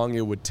how long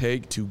it would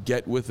take to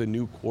get with a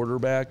new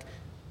quarterback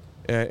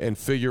and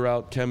figure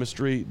out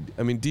chemistry,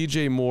 I mean,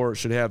 DJ Moore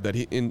should have that.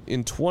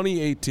 In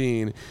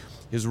 2018,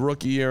 his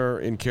rookie year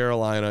in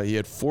Carolina. He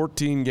had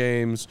 14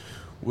 games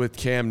with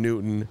Cam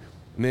Newton,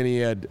 and then he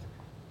had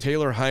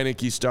Taylor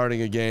Heineke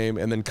starting a game,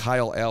 and then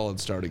Kyle Allen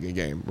starting a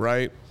game,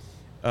 right?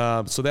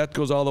 So that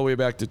goes all the way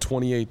back to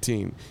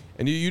 2018.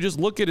 And you just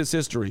look at his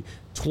history.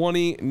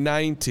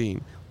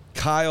 2019,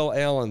 Kyle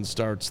Allen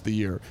starts the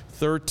year.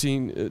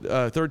 13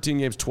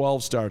 games,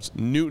 12 starts.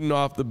 Newton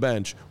off the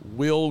bench.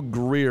 Will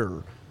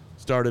Grier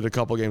started a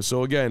couple games.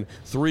 So, again,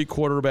 3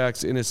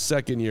 quarterbacks in his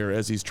second year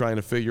as he's trying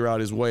to figure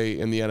out his way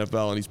in the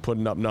NFL, and he's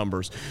putting up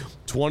numbers.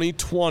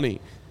 2020,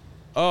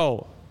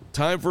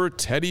 time for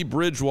Teddy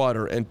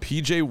Bridgewater, and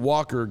P.J.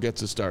 Walker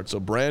gets a start. So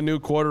brand new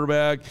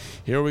quarterback.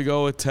 Here we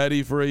go with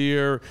Teddy for a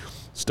year.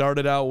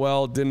 Started out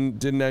well,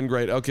 didn't end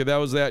great. Okay, that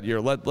was that year.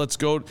 Let's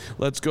go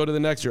to the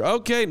next year.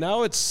 Okay,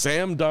 now it's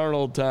Sam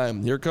Darnold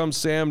time. Here comes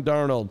Sam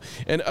Darnold.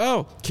 And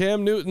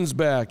Cam Newton's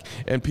back,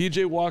 and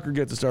P.J. Walker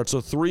gets a start.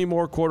 So 3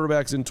 more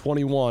quarterbacks in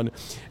 21.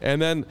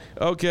 And then,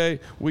 okay,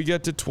 we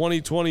get to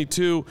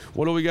 2022.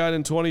 What do we got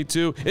in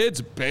 22? It's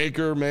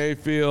Baker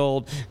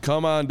Mayfield.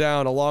 Come on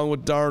down, along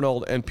with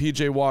Darnold and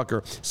P.J.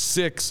 Walker.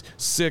 6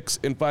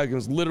 in 5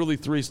 games. Literally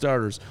 3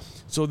 starters.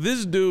 So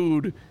this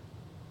dude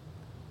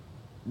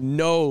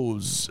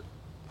knows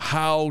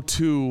how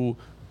to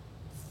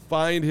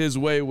find his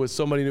way with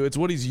somebody new. It's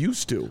what he's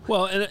used to.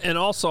 Well, and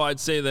also I'd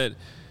say that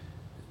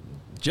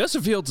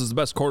Justin Fields is the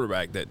best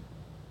quarterback that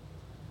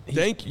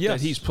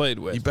he's played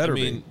with. He better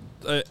be.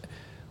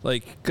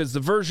 Because the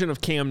version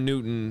of Cam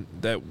Newton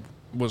that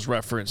was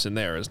referenced in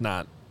there is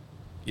not,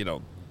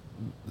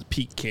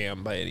 peak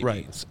Cam by any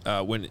means.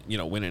 Win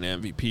an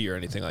MVP or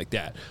anything like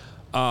that.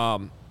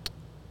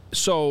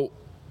 So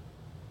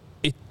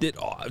it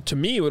to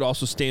me, it would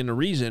also stand to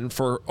reason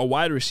for a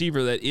wide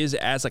receiver that is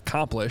as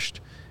accomplished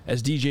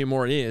as DJ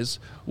Moore is,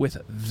 with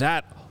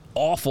that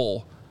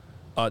awful,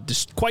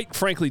 quite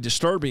frankly,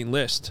 disturbing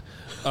list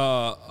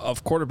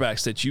of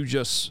quarterbacks that you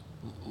just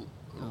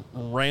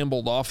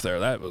rambled off there.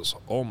 That was,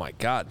 oh my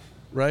God.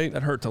 Right?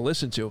 That hurt to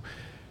listen to.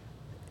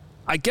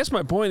 I guess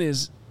my point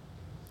is,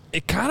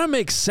 it kind of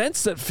makes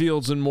sense that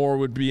Fields and Moore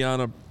would be on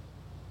a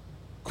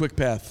quick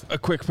path.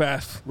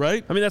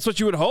 Right? I mean, that's what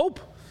you would hope.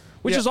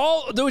 Which is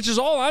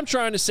all I'm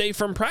trying to say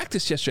from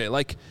practice yesterday.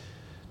 Like,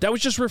 that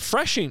was just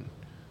refreshing.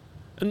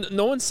 And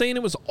no one's saying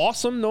it was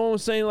awesome. No one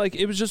was saying,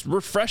 it was just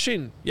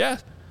refreshing. Yeah,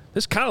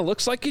 this kind of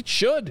looks like it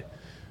should,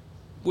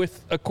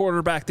 with a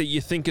quarterback that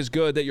you think is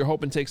good, that you're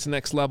hoping takes the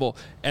next level,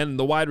 and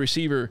the wide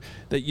receiver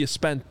that you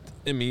spent.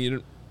 I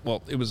mean,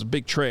 it was a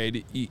big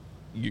trade.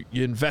 You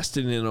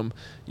invested in him.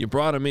 You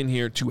brought him in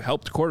here to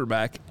help the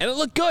quarterback, and it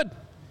looked good.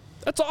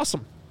 That's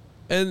awesome.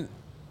 And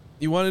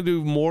you want to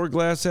do more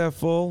glass half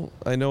full?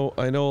 I know.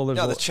 No,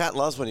 the chat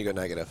loves when you go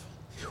negative.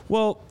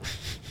 Well,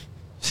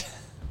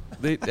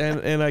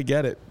 and I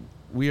get it.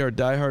 We are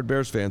diehard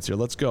Bears fans here.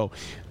 Let's go.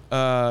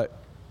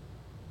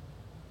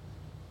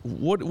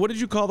 What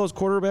did you call those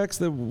quarterbacks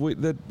that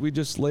we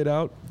just laid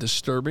out?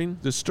 Disturbing.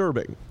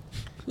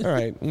 All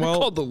right. Well, I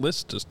called the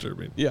list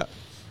disturbing. Yeah.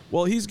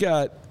 Well, he's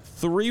got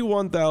 3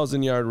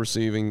 1,000-yard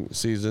receiving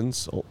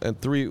seasons and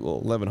 3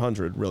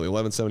 1,100 really,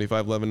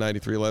 1,175,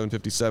 1,193,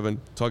 1,157.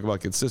 Talk about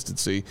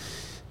consistency.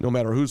 No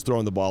matter who's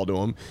throwing the ball to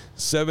him.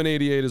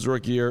 788 his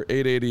rookie year,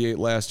 888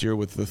 last year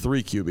with the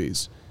 3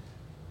 QBs.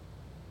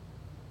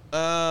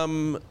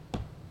 I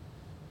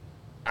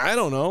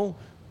don't know.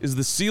 Is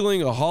the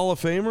ceiling a Hall of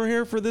Famer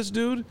here for this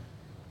dude?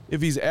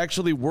 If he's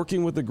actually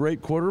working with a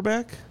great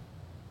quarterback?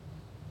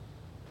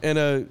 And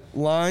a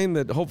line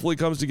that hopefully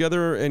comes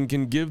together and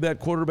can give that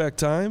quarterback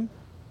time,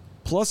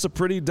 plus a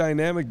pretty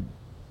dynamic,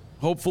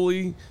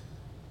 hopefully,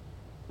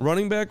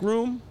 running back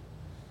room,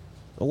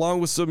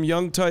 along with some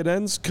young tight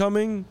ends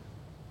coming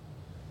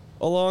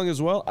along as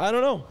well. I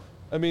don't know.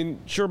 I mean,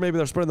 sure, maybe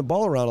they're spreading the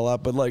ball around a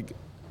lot, but,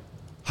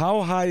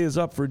 how high is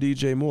up for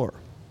DJ Moore?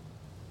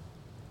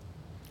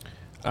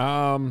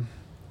 High.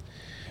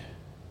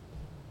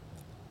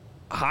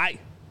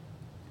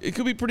 It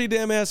could be pretty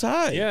damn ass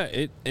high. Yeah,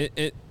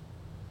 it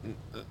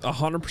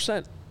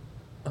 100%.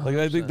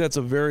 I think that's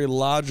a very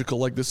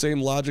logical, the same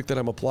logic that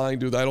I'm applying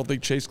to. I don't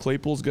think Chase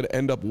Claypool's going to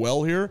end up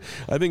well here.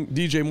 I think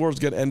DJ Moore's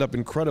going to end up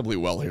incredibly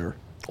well here.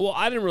 Well,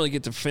 I didn't really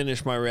get to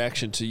finish my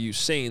reaction to you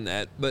saying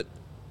that, but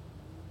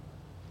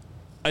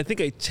I think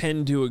I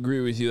tend to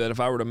agree with you that if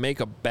I were to make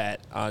a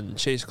bet on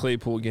Chase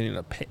Claypool getting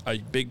a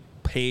big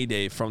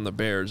payday from the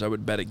Bears, I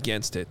would bet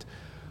against it.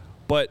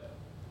 But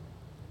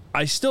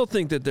I still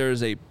think that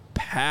there's a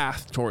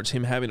path towards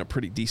him having a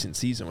pretty decent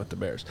season with the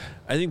Bears.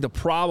 I think the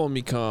problem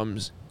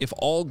becomes if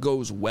all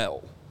goes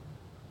well,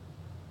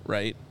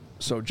 right?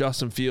 So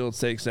Justin Fields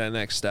takes that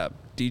next step.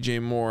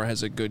 DJ Moore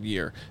has a good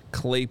year.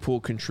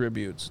 Claypool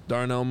contributes.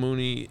 Darnell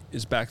Mooney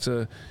is back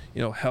to,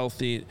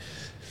 healthy.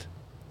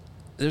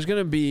 There's going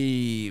to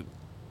be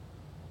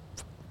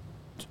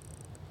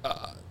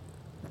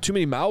too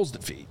many mouths to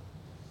feed,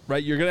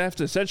 right? You're going to have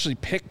to essentially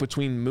pick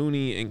between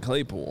Mooney and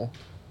Claypool.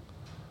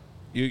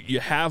 You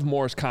have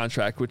Moore's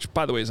contract, which,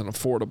 by the way, is an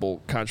affordable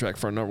contract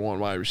for a number 1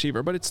 wide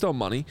receiver, but it's still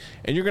money.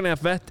 And you're going to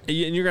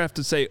have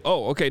to say,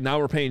 oh, okay, now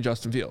we're paying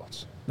Justin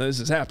Fields. Now, this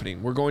is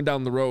happening. We're going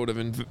down the road of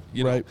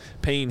Right.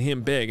 paying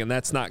him big, and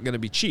that's not going to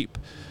be cheap.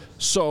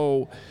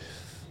 So,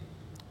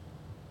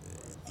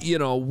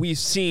 we've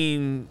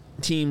seen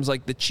teams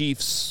like the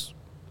Chiefs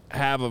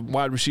have a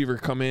wide receiver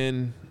come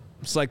in,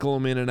 cycle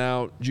him in and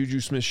out, Juju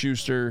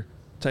Smith-Schuster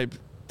type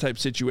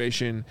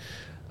situation,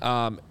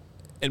 and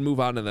move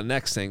on to the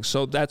next thing.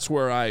 So that's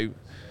where I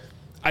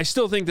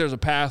still think there's a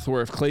path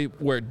where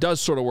where it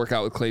does sort of work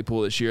out with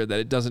Claypool this year, that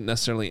it doesn't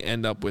necessarily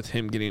end up with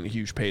him getting a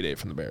huge payday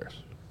from the Bears,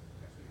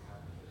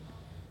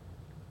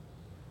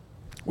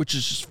 which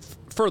is just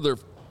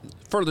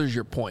furthers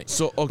your point.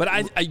 So,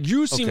 okay, but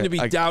you seem to be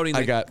doubting.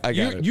 I got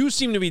it. You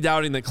seem to be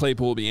doubting that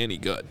Claypool will be any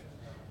good.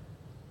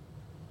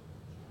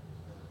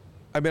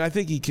 I mean, I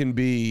think he can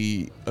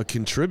be a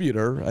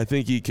contributor. I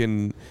think he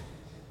can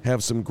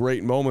have some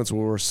great moments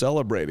where we're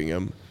celebrating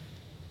him.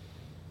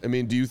 I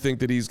mean, do you think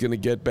that he's going to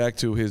get back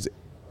to his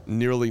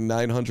nearly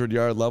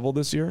 900-yard level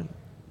this year?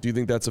 Do you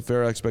think that's a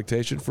fair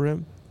expectation for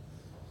him?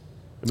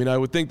 I mean, I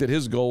would think that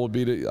his goal would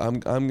be to I'm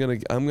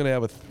gonna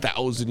have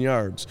 1,000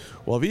 yards.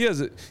 Well, if he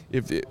has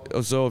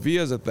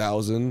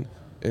 1,000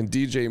 and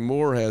DJ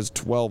Moore has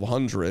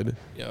 1,200,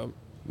 Yep.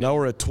 now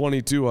we're at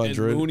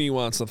 2,200. And Mooney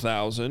wants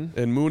 1,000.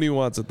 And Mooney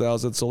wants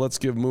 1,000, so let's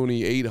give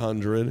Mooney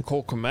 800.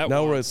 Cole Kmet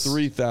now we're at wants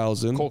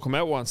 3,000. Cole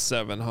Kmet wants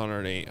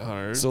 700,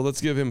 800. So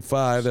let's give him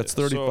 5. That's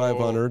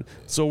 3,500.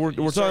 So we're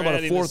talking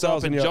about a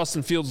 4,000 yard.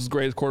 Justin Fields is the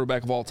greatest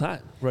quarterback of all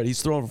time. Right,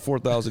 he's throwing for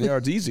 4,000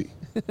 yards easy.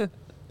 I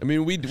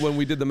mean, when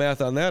we did the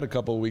math on that a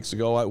couple of weeks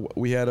ago,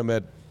 we had him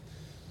at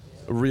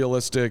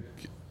realistic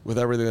with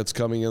everything that's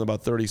coming in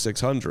about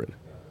 3,600.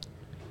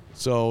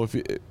 So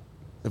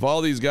if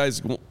all these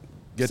guys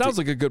get sounds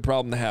like a good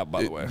problem to have,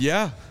 by the way.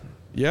 Yeah.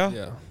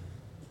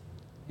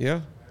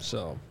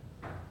 So,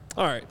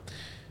 all right.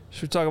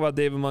 Should we talk about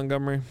David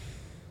Montgomery?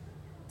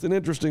 It's an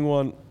interesting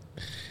one.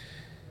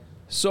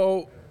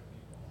 So,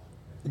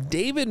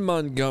 David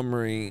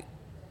Montgomery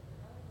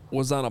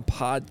was on a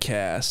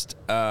podcast.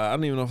 I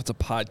don't even know if it's a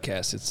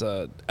podcast. It's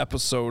an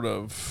episode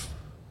of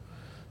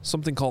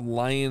something called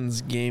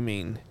Lions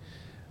Gaming,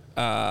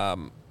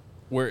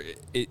 where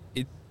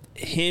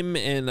him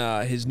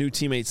and his new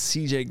teammate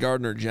C.J.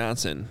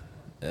 Gardner-Johnson,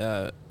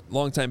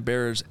 longtime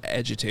Bears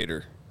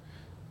agitator,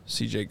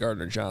 C.J.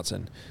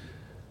 Gardner-Johnson,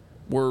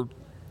 were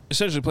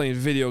essentially playing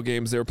video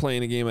games. They were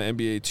playing a game of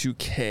NBA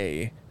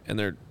 2K, and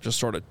they're just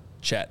sort of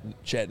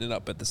chatting it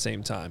up at the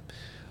same time.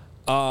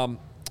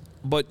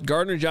 But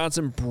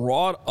Gardner-Johnson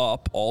brought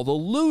up all the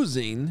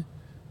losing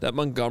that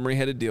Montgomery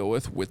had to deal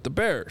with the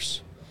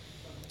Bears.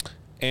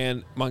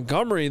 And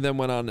Montgomery then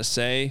went on to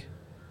say,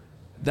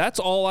 that's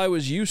all I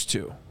was used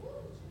to.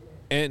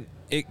 And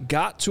it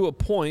got to a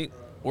point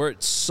where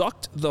it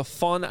sucked the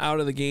fun out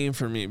of the game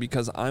for me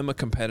because I'm a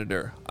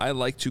competitor. I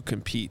like to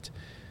compete.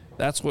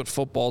 That's what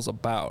football's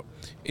about.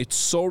 It's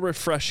so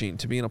refreshing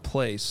to be in a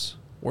place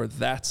where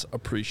that's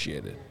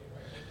appreciated.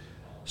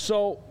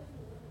 So,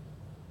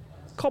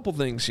 couple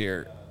things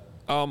here.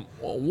 One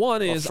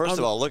is... Well, first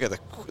of all, look at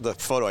the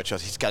photo I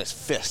chose. He's got his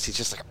fist. He's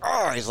just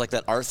like, he's like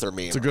that Arthur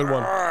meme. It's a good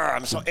one.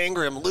 I'm so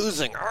angry. I'm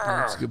losing.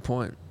 That's a good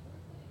point.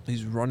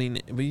 He's running,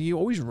 but he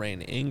always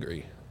ran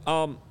angry.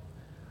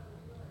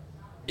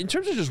 In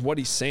terms of just what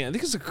he's saying, I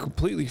think it's a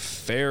completely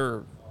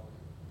fair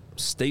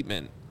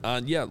statement.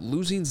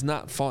 Losing's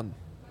not fun.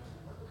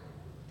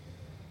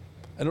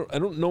 I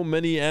don't know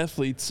many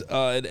athletes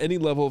at any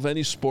level of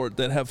any sport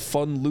that have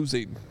fun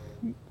losing,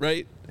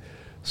 right?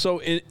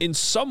 So in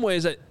some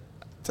ways,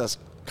 does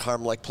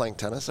Carm like playing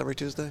tennis every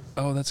Tuesday?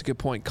 Oh, that's a good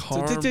point.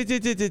 Carmen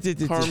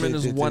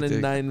is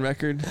 1-9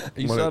 record. Are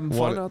you still having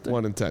fun out there?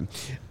 1-10.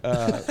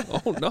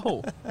 Oh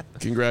no!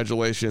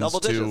 Congratulations Double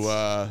digits.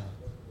 to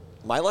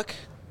Milek?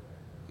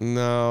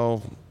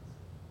 No,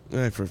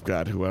 I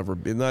forgot whoever.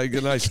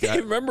 Nice guy. I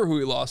can't remember who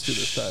he lost to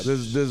this time.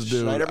 This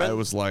dude, Schneiderman? I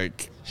was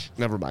like,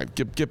 never mind.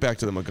 Get back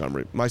to the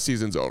Montgomery. My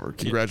season's over.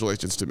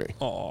 Congratulations to me.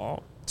 Aw.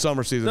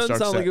 Summer season Doesn't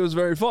starts. sound like it was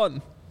very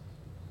fun.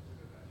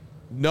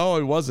 No,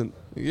 it wasn't.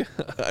 Yeah.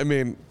 I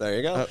mean, There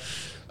you go.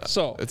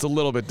 So it's a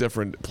little bit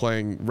different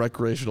playing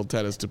recreational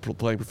tennis to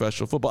playing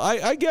professional football.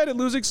 I get it.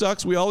 Losing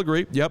sucks. We all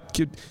agree. Yep.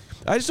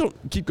 I just don't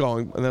keep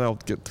going, and then I'll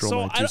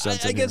throw my 2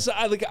 cents in. I guess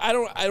I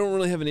don't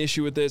really have an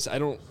issue with this.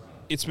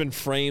 It's been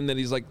framed that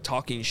he's like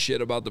talking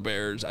shit about the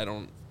Bears. I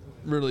don't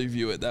really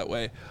view it that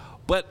way.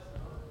 But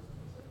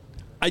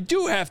I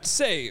do have to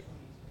say,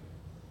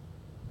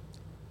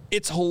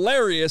 it's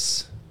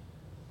hilarious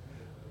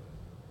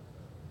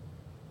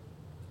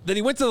that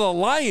he went to the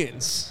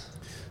Lions.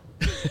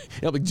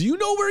 Yeah, like, do you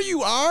know where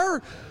you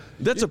are?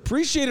 That's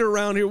appreciated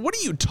around here. What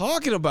are you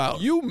talking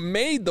about? You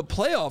made the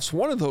playoffs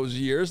one of those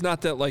years.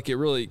 Not that like it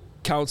really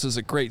counts as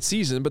a great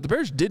season, but the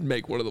Bears did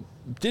make the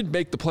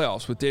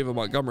playoffs with David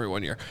Montgomery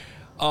one year.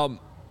 The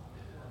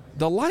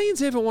Lions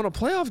haven't won a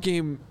playoff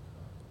game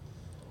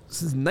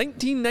since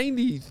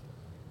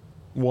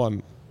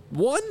 1991.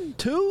 1.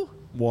 2?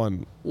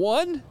 1.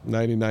 1?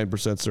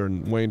 99%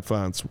 certain. Wayne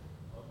Fonts.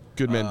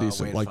 Good man,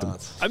 decent. Wayne Liked him.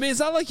 Fonts. I mean, it's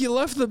not like you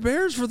left the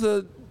Bears for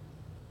the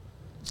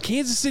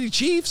Kansas City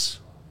Chiefs.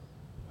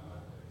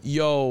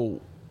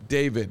 Yo,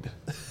 David.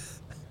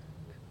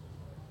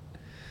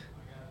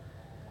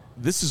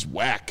 this is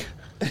whack.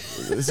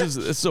 This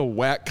is a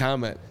whack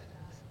comment.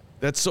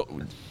 That's so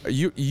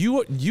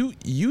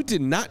you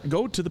did not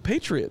go to the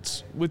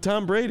Patriots with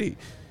Tom Brady.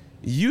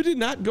 You did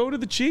not go to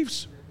the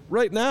Chiefs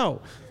right now.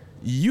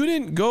 You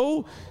didn't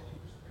go.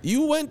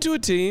 You went to a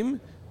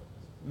team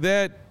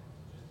that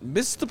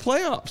missed the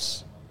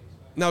playoffs.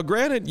 Now,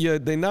 granted,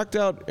 they knocked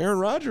out Aaron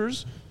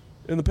Rodgers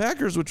and the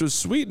Packers, which was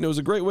sweet, and it was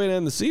a great way to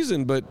end the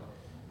season.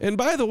 And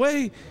by the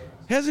way,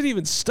 hasn't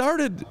even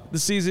started the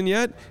season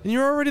yet, and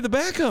you're already the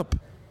backup.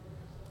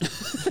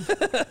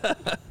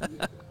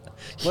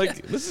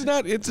 This is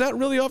not. It's not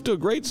really off to a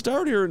great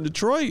start here in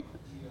Detroit.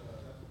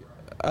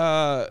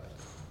 You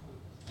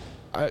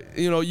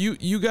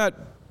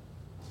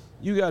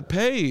got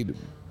paid.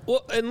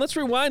 Well, and let's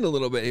rewind a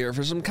little bit here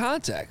for some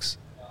context.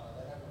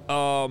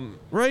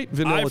 Right,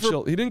 Vanilla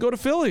Chill. He didn't go to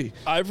Philly.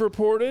 I've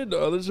reported,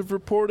 others have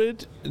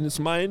reported, and it's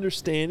my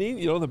understanding,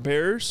 the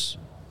Bears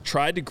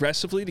tried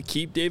aggressively to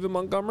keep David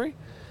Montgomery.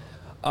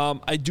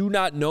 I do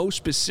not know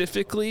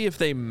specifically if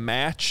they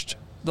matched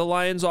the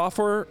Lions'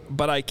 offer,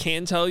 but I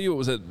can tell you it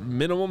was at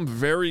minimum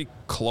very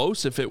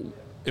close,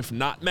 if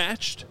not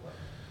matched.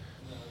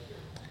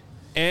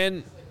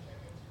 And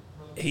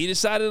he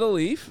decided to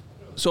leave.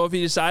 So if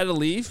he decided to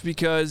leave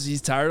because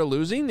he's tired of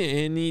losing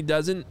and he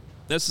doesn't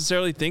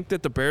necessarily think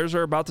that the Bears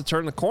are about to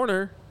turn the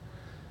corner,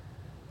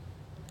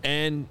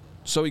 and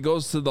so he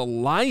goes to the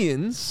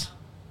Lions,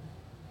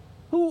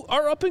 who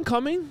are up and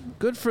coming,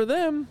 good for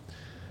them,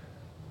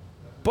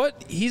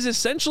 but he's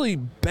essentially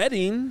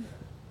betting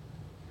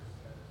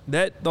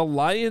that the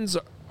Lions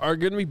are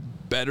going to be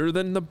better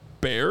than the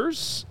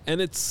Bears, and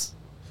it's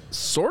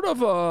sort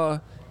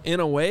of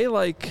in a way,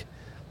 like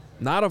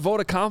not a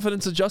vote of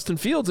confidence of Justin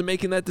Fields in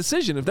making that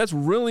decision. If that's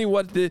really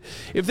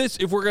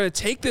if we're going to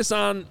take this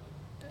on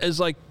as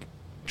like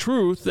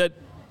truth that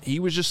he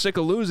was just sick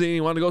of losing,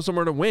 he wanted to go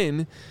somewhere to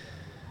win,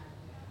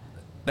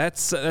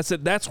 that's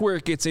it. That's where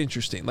it gets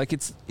interesting. Like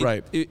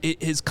right.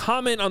 His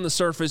comment on the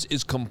surface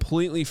is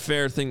completely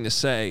fair thing to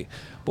say,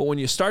 but when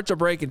you start to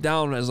break it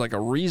down as like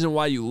a reason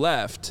why you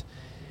left,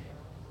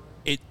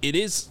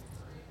 it's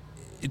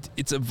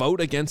a vote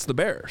against the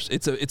Bears.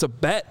 It's a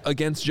bet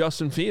against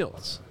Justin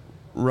Fields.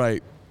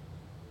 Right.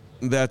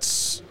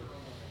 That's,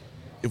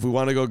 if we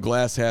want to go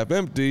glass half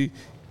empty,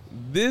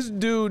 this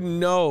dude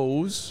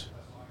knows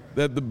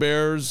that the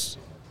Bears,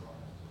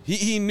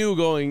 he knew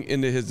going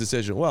into his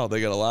decision, well,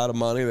 they got a lot of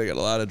money, they got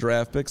a lot of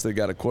draft picks, they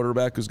got a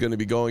quarterback who's going to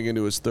be going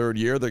into his third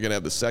year, they're going to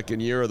have the second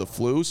year of the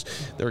Flus,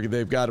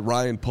 they've got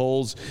Ryan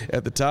Poles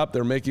at the top,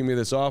 they're making me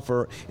this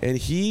offer, and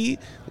he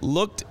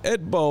looked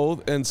at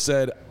both and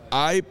said,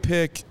 I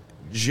pick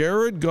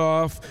Jared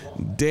Goff,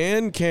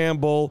 Dan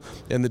Campbell,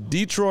 and the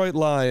Detroit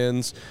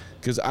Lions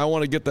because I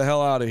want to get the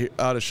hell out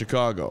of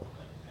Chicago.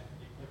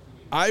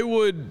 I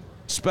would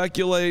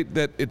speculate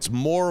that it's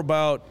more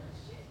about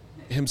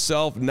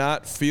himself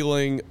not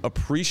feeling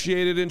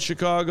appreciated in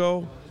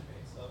Chicago,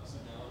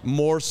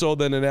 more so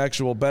than an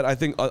actual bet. I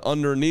think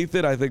underneath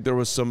it, I think there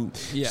was some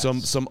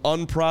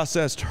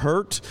unprocessed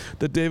hurt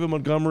that David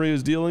Montgomery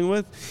is dealing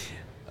with.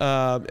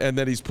 And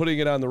that he's putting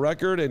it on the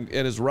record. And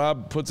as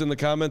Rob puts in the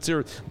comments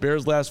here,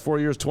 Bears last 4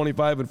 years,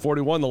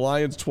 25-41. The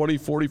Lions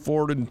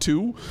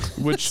 20-44-2,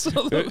 which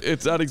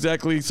it's not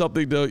exactly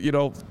something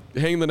to,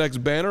 hang the next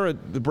banner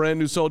at the brand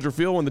new Soldier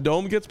Field when the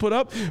dome gets put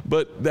up.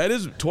 But that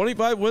is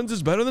 25 wins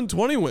is better than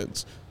 20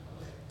 wins.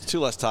 It's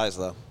 2 less ties,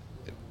 though.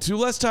 2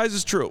 less ties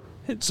is true.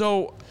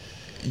 So,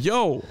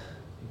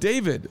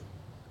 David,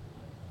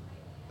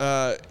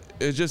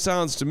 it just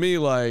sounds to me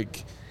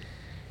like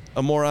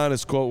a more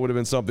honest quote would have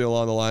been something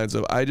along the lines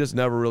of, I just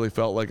never really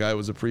felt like I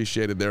was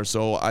appreciated there,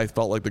 so I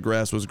felt like the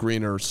grass was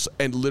greener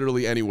and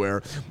literally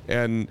anywhere.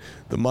 And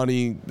the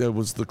money that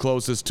was the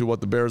closest to what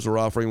the Bears were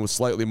offering was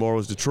slightly more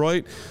was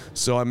Detroit,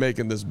 so I'm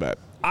making this bet.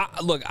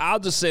 Look, I'll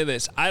just say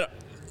this.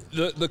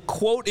 The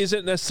quote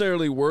isn't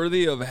necessarily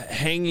worthy of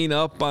hanging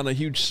up on a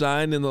huge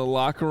sign in the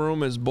locker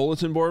room as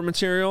bulletin board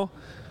material,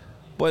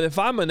 but if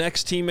I'm an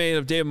ex-teammate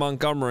of David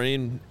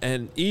Montgomery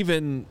and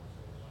even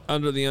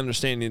under the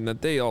understanding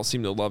that they all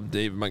seem to love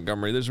David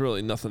Montgomery, there's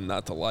really nothing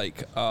not to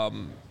like.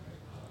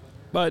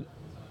 But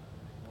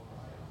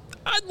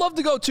I'd love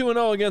to go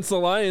 2-0 against the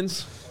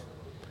Lions.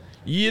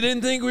 You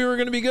didn't think we were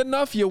going to be good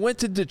enough? You went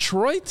to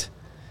Detroit?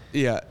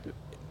 Yeah.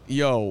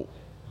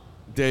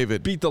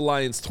 David. Beat the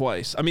Lions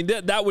twice. I mean,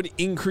 that would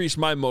increase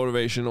my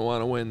motivation to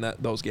want to win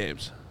those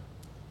games.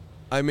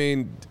 I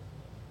mean,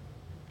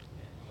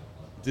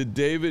 did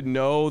David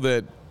know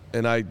that,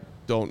 and I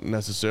don't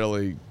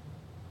necessarily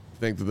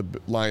think that the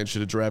Lions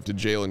should have drafted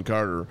Jalen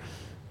Carter,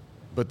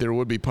 but there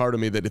would be part of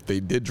me that if they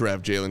did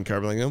draft Jalen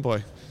Carter, like, oh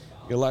boy,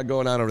 a lot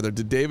going on over there.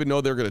 Did David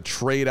know they were going to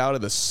trade out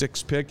of the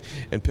 6th pick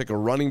and pick a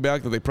running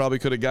back that they probably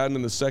could have gotten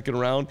in the 2nd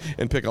round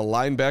and pick a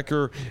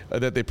linebacker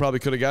that they probably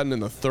could have gotten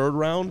in the 3rd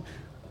round?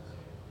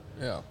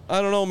 Yeah.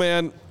 I don't know,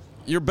 man.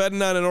 You're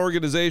betting on an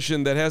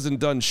organization that hasn't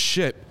done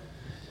shit,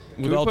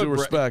 with all due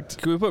respect.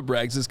 Can we put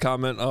Braggs'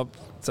 comment up?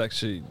 It's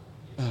actually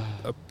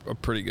a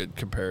pretty good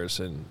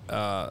comparison.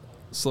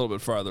 It's a little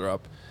bit farther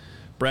up.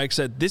 Bragg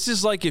said, "This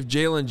is like if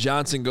Jalen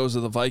Johnson goes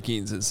to the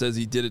Vikings and says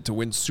he did it to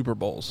win Super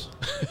Bowls."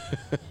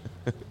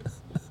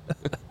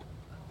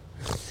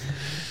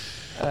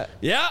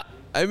 Yeah.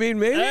 I mean,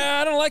 maybe.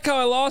 I don't like how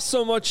I lost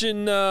so much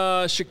in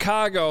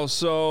Chicago,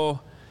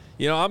 so,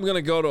 I'm going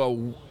to go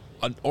to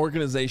an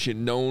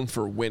organization known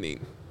for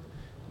winning,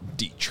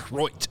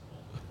 Detroit.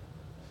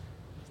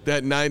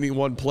 That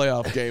 91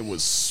 playoff game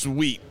was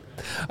sweet.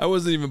 I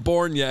wasn't even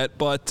born yet,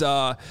 but,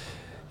 I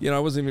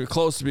wasn't even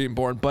close to being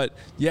born. But,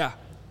 yeah,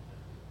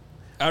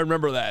 I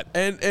remember that.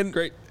 And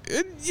great.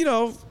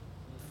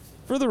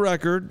 For the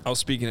record. I was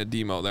speaking of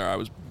Demo there. I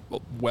was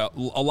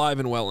alive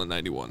and well in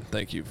 91.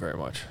 Thank you very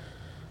much.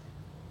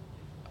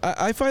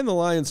 I find the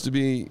Lions to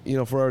be,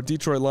 for our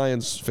Detroit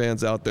Lions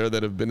fans out there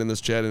that have been in this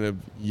chat and have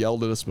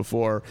yelled at us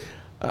before,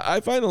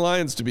 I find the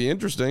Lions to be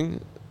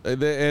interesting.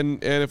 And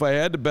if I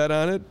had to bet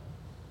on it,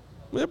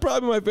 they're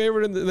probably my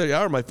favorite. They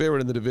are my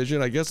favorite in the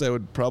division. I guess I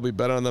would probably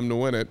bet on them to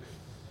win it.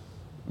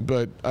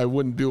 But I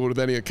wouldn't do it with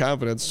any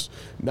confidence.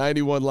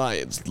 91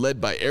 Lions, led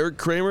by Eric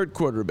Kramer at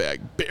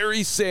quarterback.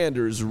 Barry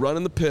Sanders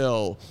running the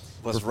pill.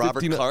 Was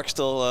Robert Clark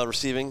still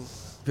receiving?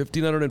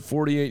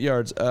 1,548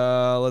 yards.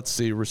 Let's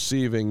see,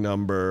 receiving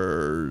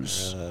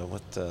numbers.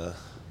 Who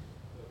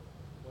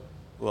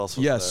else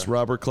was yes, there?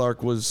 Robert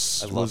Clark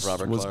was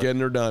getting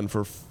her done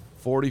for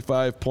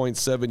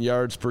 45.7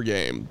 yards per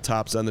game.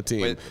 Tops on the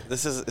team. Wait,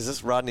 is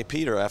this Rodney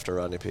Peete or after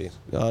Rodney Peete?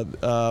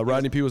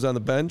 Rodney Peete was on the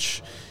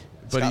bench.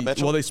 But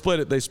they split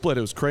it.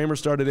 It was Kramer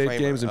started 8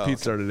 games and Peete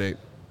started 8.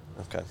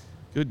 Okay.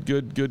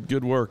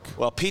 Good work.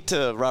 Well, Peete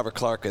to Robert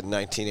Clark in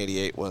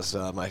 1988 was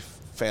my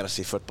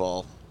fantasy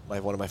football.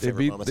 One of my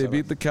favorite moments. They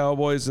beat the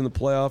Cowboys in the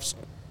playoffs.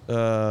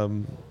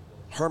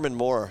 Herman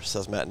Moore,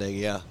 says Matt Nagy.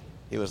 Yeah,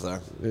 he was there.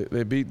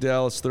 They beat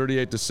Dallas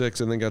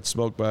 38-6 and then got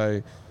smoked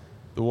by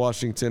the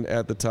Washington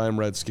at the time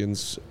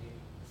Redskins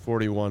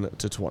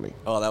 41-20.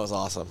 Oh, that was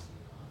awesome.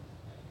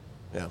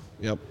 Yeah.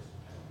 Yep.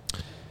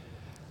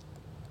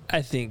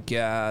 I think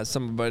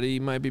somebody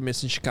might be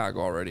missing Chicago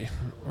already.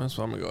 That's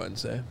what I'm going to go ahead and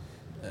say.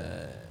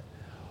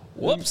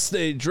 Whoops,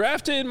 they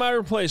drafted my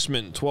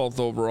replacement, 12th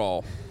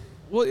overall.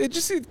 Well, it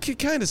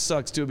kind of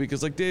sucks, too,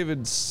 because,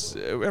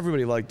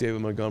 everybody liked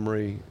David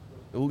Montgomery.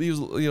 He was,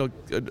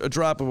 a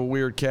drop of a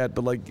weird cat,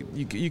 but,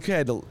 you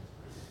had to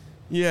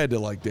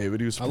like David.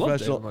 He was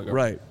professional. Love David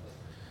right.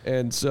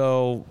 And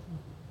so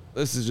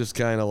this is just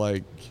kind of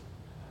like.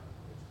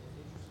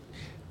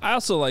 I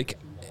also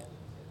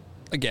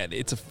again,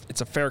 it's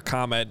a fair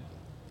comment.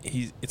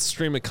 It's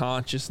stream of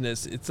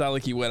consciousness. It's not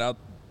like he went out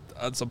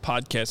on some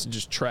podcast and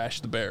just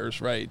trashed the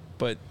Bears, right?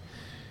 But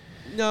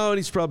no, and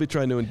he's probably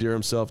trying to endear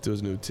himself to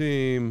his new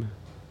team.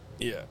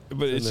 Yeah,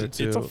 but it's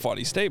a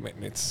funny statement.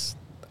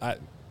 Got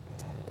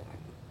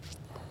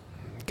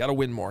to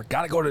win more.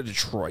 Got to go to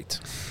Detroit.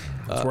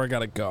 That's where I got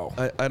to go.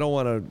 I don't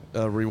want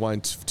to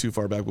rewind too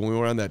far back. When we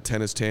were on that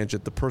tennis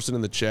tangent, the person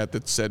in the chat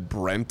that said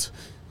Brent,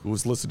 who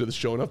was listening to the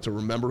show enough to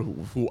remember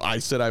who I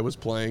said I was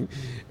playing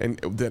and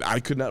that I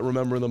could not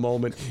remember in the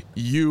moment,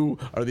 you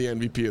are the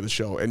MVP of the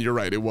show. And you're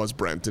right, it was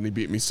Brent, and he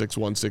beat me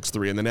 6-1,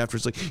 6-3. And then after,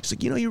 he's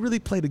like, you really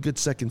played a good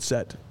second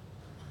set.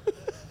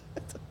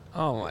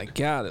 Oh, my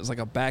God. It was like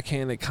a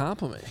backhanded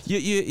compliment.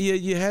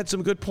 You had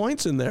some good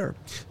points in there.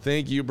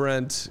 Thank you,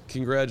 Brent.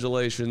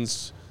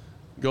 Congratulations.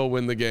 Go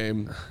win the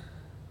game.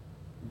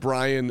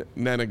 Brian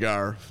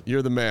Nenegar,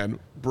 you're the man.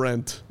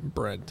 Brent.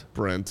 All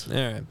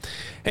right.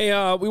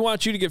 Hey, we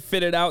want you to get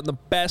fitted out in the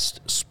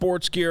best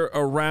sports gear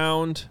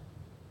around,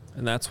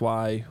 and that's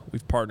why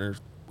we've partnered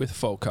with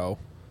FOCO.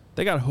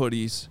 They got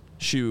hoodies,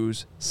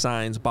 shoes,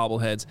 signs,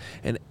 bobbleheads,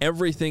 and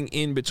everything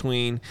in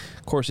between.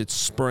 Of course, it's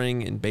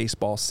spring and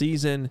baseball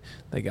season.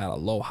 They got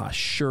Aloha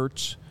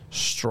shirts,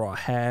 straw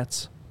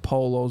hats,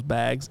 polos,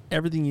 bags,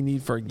 everything you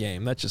need for a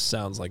game. That just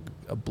sounds like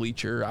a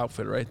bleacher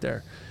outfit right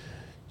there.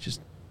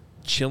 Just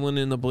chilling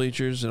in the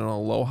bleachers in an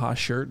Aloha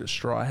shirt, a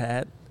straw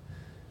hat.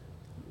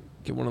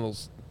 Get one of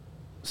those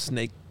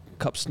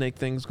cup snake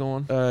things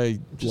going.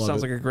 Just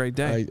sounds like a great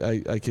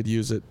day. I could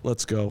use it.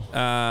 Let's go.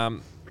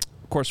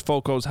 Of course,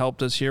 FOCO's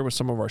helped us here with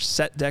some of our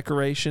set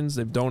decorations.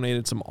 They've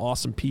donated some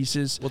awesome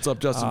pieces. What's up,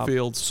 Justin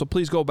Fields? So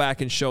please go back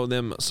and show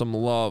them some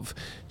love.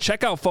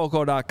 Check out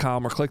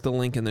FOCO.com or click the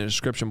link in the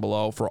description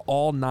below. For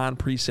all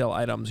non-presale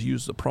items,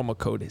 use the promo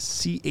code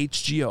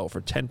CHGO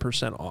for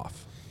 10%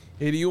 off.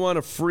 Hey, do you want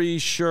a free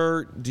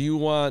shirt? Do you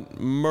want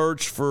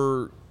merch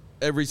for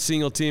every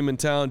single team in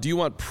town? Do you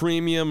want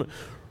premium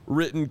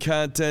written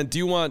content? Do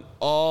you want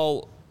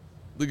all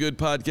the good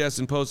podcasts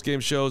and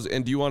post-game shows?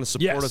 And do you want to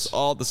support us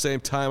all at the same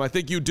time? I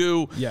think you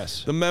do.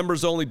 Yes. The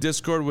members-only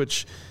Discord,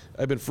 which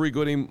I've been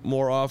frequenting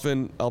more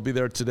often. I'll be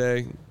there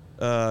today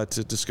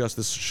to discuss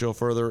this show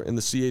further in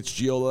the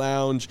CHGO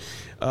Lounge.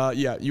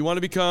 You want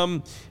to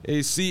become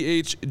a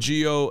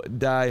CHGO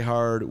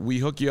diehard. We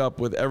hook you up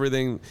with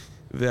everything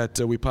that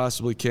we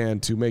possibly can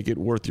to make it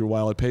worth your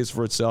while. It pays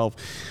for itself.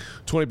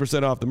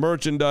 20% off the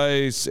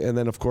merchandise, and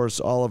then, of course,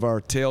 all of our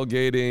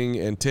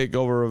tailgating and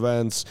takeover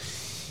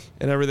events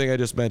and everything I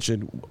just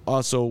mentioned.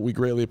 Also, we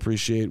greatly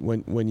appreciate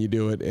when you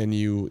do it and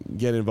you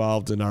get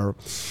involved in our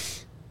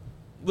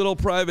little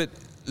private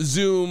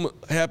Zoom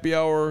happy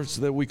hour,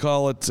 so that we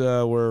call it,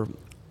 where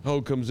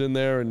Hogue comes in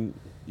there and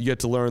you get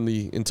to learn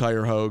the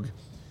entire Hogue.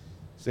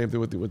 Same thing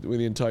with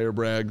the entire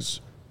Braggs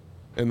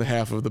and the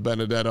half of the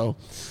Benedetto.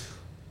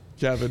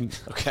 Kevin,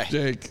 Okay.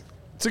 Jake,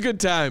 it's a good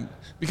time.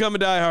 Become a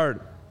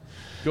diehard.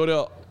 Go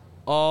to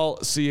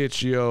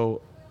allchgo.com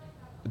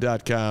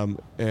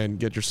and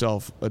get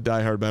yourself a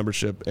diehard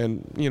membership,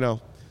 and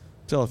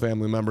tell a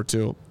family member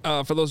too.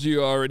 For those of you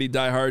who are already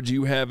diehards,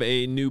 you have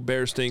a new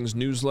Bears Things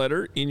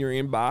newsletter in your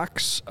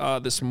inbox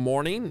this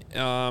morning.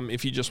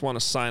 If you just want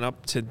to sign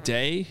up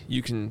today,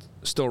 you can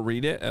still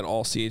read it at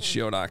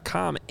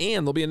allchgo.com,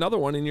 and there'll be another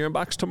one in your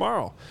inbox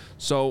tomorrow.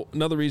 So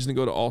another reason to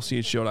go to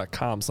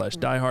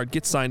allchgo.com/diehard,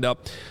 get signed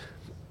up,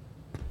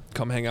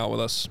 come hang out with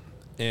us,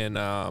 and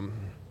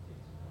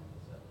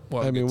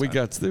we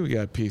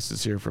got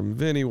pieces here from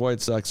Vinny.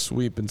 White Sox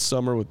sweep in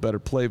summer with better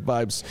play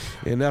vibes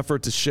in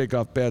effort to shake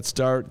off bad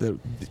start. The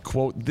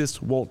quote,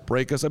 "This won't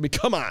break us." I mean,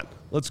 come on,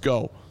 let's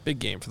go. Big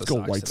game for the Go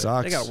Sox White today.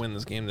 Sox. They got to win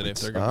this game today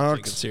if they're going to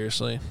take it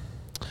seriously.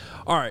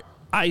 All right,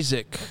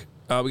 Isaac,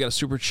 we got a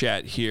super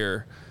chat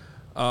here.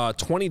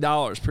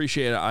 $20.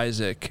 Appreciate it,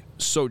 Isaac.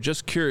 So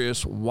just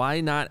curious,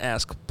 why not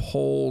ask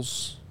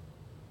polls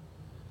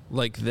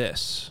like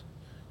this?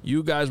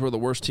 You guys were the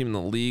worst team in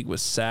the league with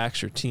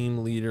sacks. Your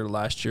team leader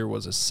last year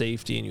was a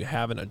safety, and you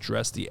haven't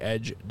addressed the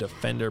edge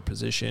defender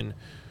position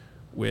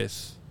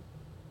with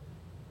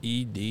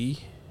ED.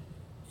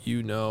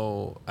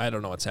 I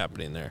don't know what's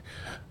happening there.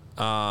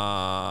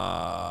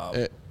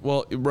 Right,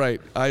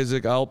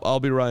 Isaac. I'll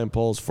be Ryan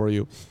Poles for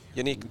you.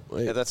 Unique.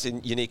 That's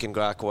Unique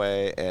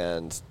Ngakoue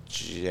and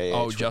JH.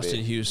 Oh,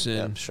 Justin Houston.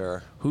 Yeah,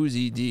 sure. Who's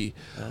ED?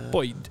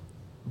 Boy,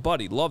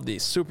 buddy, love the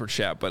super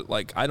chat, but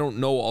I don't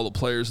know all the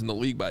players in the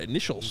league by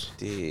initials.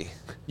 D.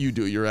 You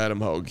do. You're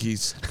Adam Hogue. He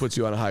puts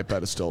you on a high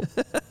pedestal.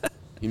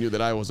 He knew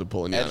that I wasn't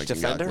pulling Edge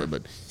defender.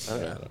 But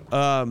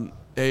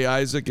hey,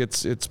 Isaac,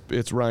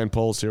 it's Ryan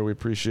Poles here. We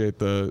appreciate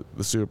the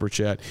super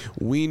chat.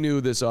 We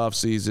knew this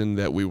offseason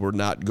that we were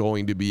not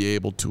going to be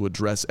able to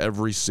address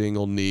every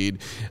single need.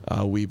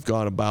 We've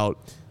gone about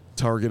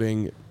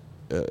targeting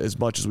as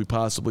much as we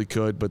possibly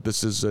could, but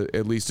this is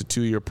at least a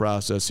 2-year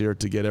process here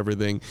to get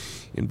everything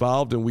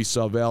involved, and we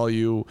saw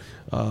value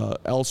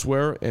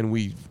elsewhere, and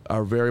we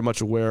are very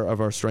much aware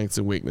of our strengths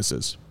and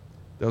weaknesses.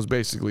 That was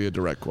basically a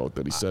direct quote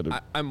that he said.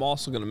 I'm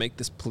also going to make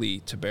this plea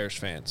to Bears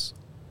fans.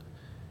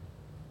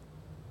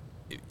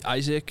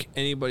 Isaac,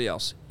 anybody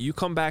else, you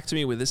come back to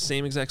me with this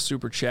same exact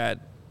super chat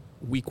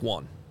week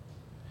 1.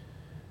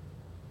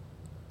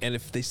 And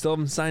if they still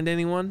haven't signed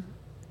anyone,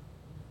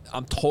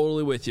 I'm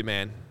totally with you,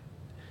 man.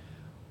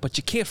 But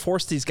you can't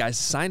force these guys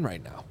to sign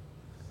right now.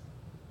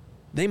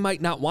 They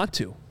might not want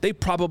to. They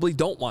probably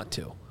don't want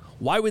to.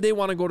 Why would they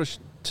want to go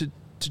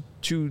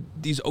to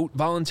these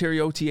voluntary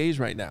OTAs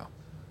right now?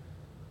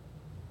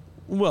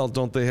 Well,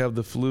 don't they have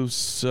the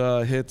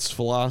Flus hits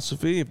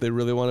philosophy? If they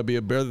really want to be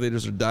a Bear, they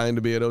just are dying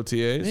to be at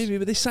OTAs? Maybe,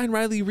 but they signed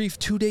Riley Reef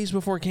 2 days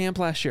before camp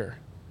last year.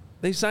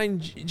 They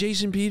signed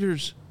Jason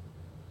Peters.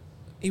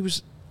 He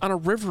was on a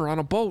river on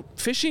a boat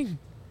fishing.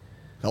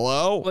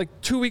 Hello?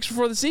 2 weeks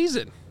before the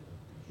season.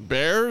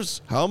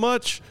 Bears? How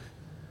much?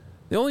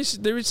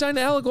 They signed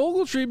Alec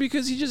Ogletree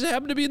because he just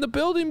happened to be in the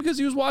building because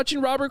he was watching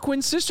Robert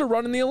Quinn's sister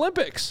run in the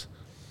Olympics.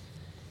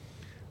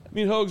 I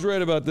mean, Hogue's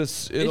right about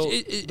this. They're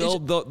going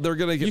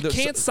to get. You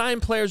can't sign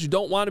players who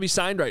don't want to be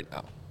signed right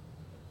now.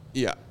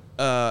 Yeah,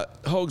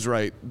 Hogue's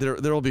right. There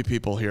will be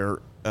people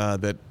here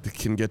that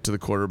can get to the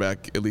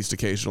quarterback at least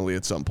occasionally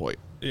at some point.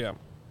 Yeah.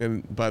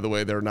 And by the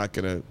way, they're not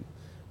going to.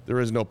 There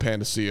is no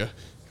panacea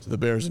to the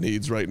Bears'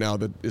 needs right now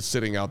that is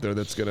sitting out there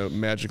that's going to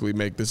magically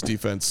make this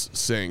defense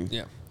sing.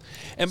 Yeah.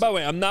 And by the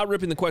way, I'm not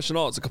ripping the question at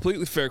all. It's a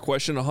completely fair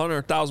question,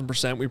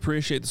 100,000%. We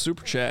appreciate the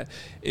super chat.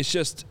 It's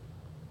just,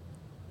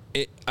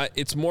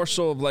 it's more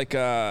so of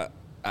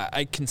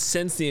I can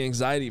sense the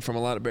anxiety from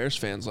a lot of Bears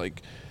fans.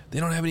 They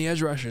don't have any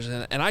edge rushers,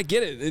 and I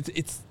get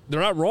it. They're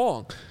not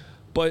wrong,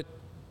 but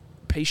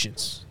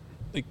patience.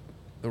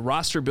 The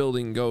roster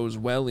building goes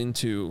well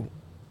into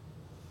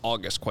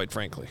August, quite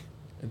frankly,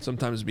 and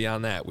sometimes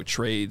beyond that with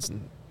trades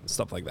and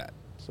stuff like that.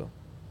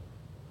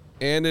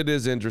 And it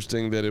is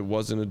interesting that it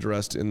wasn't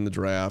addressed in the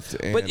draft.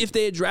 But if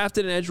they had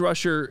drafted an edge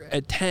rusher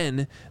at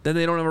 10, then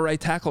they don't have a right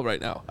tackle right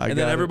now. And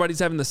then everybody's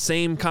having the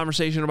same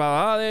conversation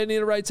about, they need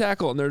a right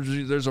tackle. And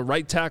there's a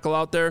right tackle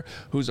out there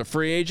who's a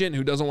free agent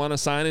who doesn't want to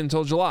sign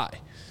until July.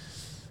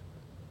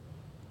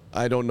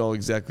 I don't know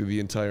exactly the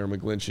entire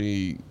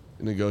McGlinchey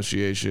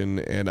negotiation,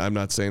 and I'm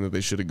not saying that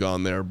they should have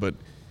gone there, but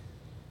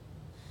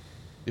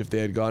if they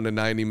had gone to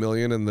 $90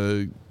 million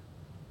and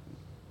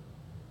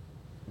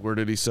where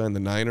did he sign? The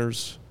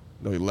Niners?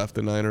 No, he left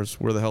the Niners.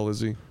 Where the hell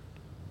is he?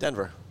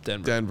 Denver.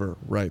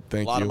 Right.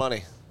 Thank you. A lot of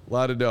money. A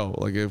lot of dough.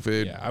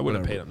 I would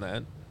have paid him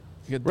that.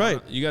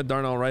 You got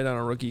Darnell Wright on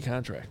a rookie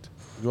contract.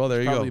 Well, there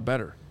you go. Probably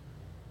better.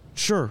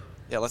 Sure.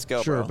 Yeah, let's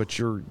go. Sure, bro. but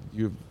you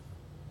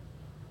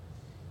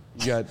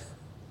got.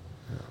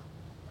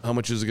 How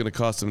much is it going to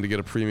cost them to get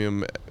a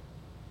premium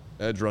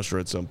edge rusher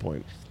at some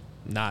point?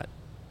 Not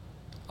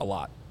a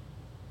lot.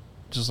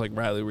 Just like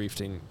Riley Reef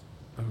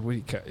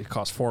It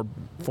costs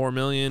 $4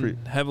 million,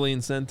 heavily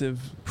incentive.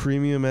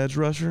 Premium edge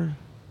rusher?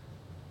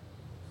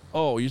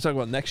 Oh, you're talking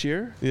about next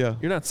year? Yeah.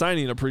 You're not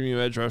signing a premium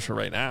edge rusher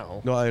right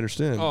now. No, I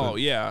understand. Oh,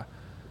 yeah.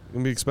 It's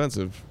going to be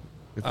expensive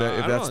if I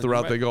that's don't the know.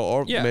 route they go.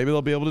 Or Yeah. maybe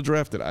they'll be able to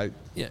draft it.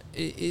 Yeah,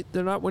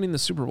 they're not winning the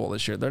Super Bowl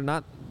this year. They're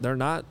not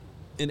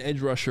an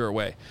edge rusher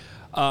away.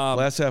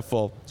 Glass half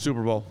full.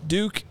 Super Bowl.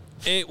 Duke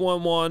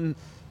 811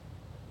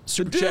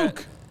 Super Duke.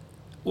 Chat.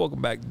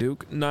 Welcome back,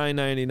 Duke.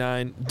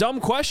 $9.99. Dumb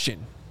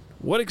question.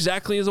 What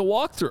exactly is a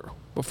walkthrough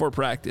before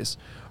practice?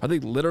 Are they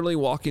literally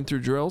walking through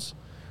drills?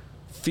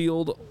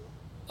 Field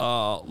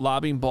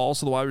lobbing balls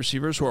to the wide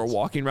receivers who are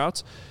walking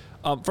routes?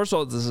 First of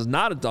all, this is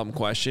not a dumb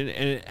question,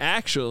 and it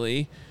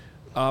actually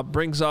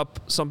brings up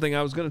something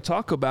I was going to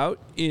talk about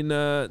in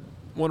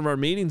one of our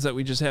meetings that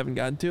we just haven't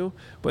gotten to,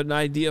 but an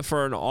idea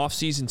for an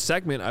off-season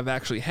segment I've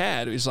actually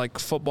had is like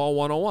Football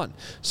 101.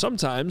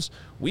 Sometimes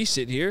we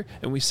sit here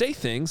and we say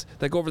things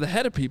that go over the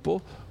head of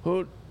people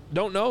who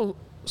don't know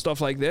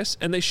stuff like this,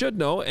 and they should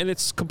know, and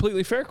it's a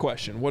completely fair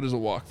question. What is a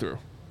walkthrough?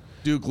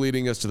 Duke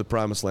leading us to the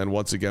promised land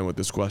once again with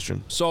this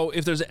question. So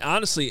if there's,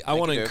 honestly, I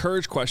want to Duke.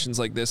 encourage questions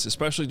like this,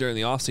 especially during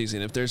the offseason.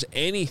 If there's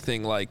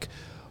anything like,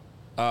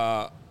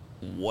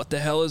 what the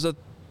hell is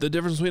the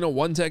difference between a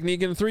 1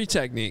 technique and a 3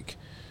 technique?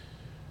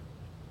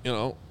 You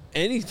know,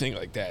 anything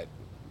like that.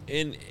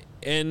 And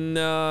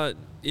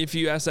if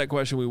you ask that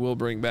question, we will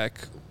bring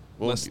back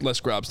Les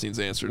Grobstein's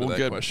answer to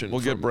that question.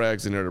 We'll get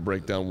Braggs in there to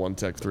break down 1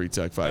 tech, 3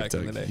 tech, 5 Back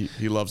in the tech. day.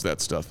 He loves that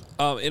stuff.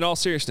 In all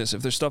seriousness,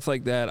 if there's stuff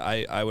like that,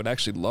 I would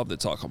actually love to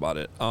talk about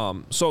it.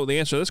 So the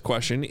answer to this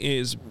question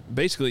is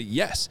basically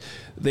yes.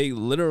 They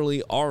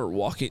literally are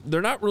walking.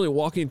 They're not really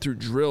walking through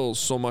drills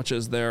so much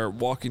as they're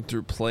walking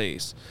through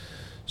plays.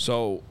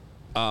 So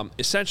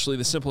essentially,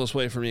 the simplest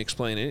way for me to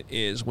explain it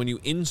is when you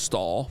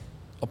install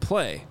a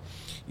play,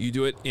 you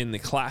do it in the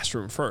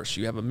classroom first.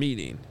 You have a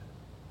meeting.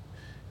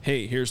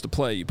 Hey, here's the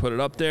play. You put it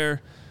up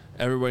there.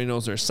 Everybody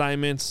knows their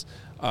assignments.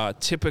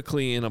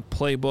 Typically in a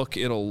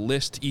playbook, it'll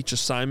list each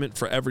assignment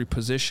for every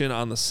position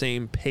on the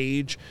same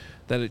page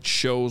that it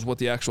shows what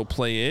the actual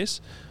play is.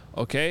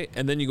 Okay?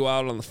 And then you go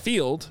out on the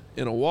field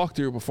in a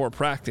walkthrough before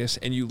practice,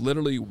 and you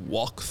literally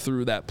walk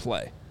through that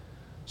play.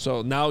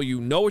 So now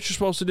you know what you're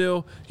supposed to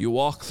do. You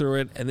walk through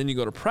it, and then you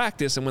go to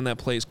practice, and when that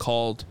play is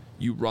called,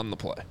 you run the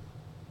play.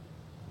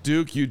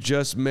 Duke, you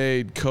just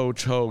made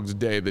Coach Hoag's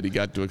day that he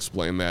got to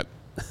explain that.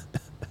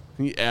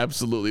 He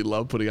absolutely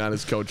loved putting on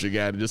his coaching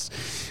hat and just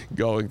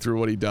going through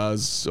what he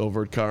does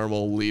over at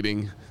Carmel,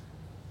 leading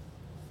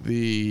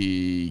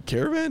the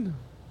Caravan?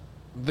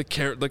 The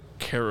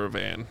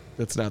Caravan.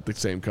 That's not the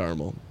same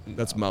Carmel.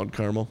 That's Mount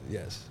Carmel.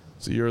 Yes.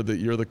 So you're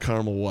the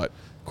Carmel what?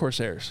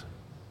 Corsairs.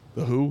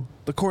 The who?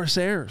 The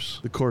Corsairs.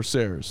 The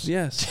Corsairs.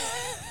 Yes.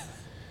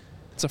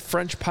 It's a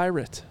French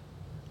pirate.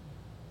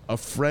 A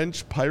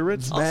French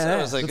pirate? Also, that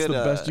was a That's good,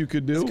 the best you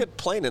could do? It's a good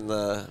plane in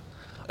the.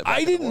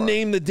 I didn't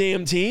name the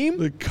damn team.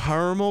 The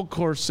Carmel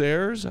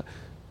Corsairs?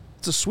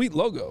 It's a sweet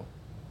logo.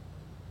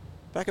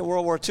 Back in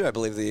World War II, I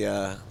believe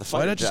the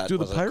fighter not just jet do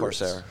the was a pirates?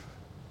 Corsair.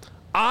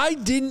 I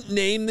didn't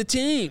name the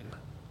team.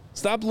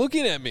 Stop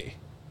looking at me.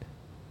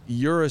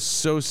 You're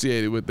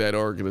associated with that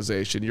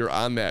organization. You're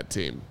on that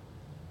team.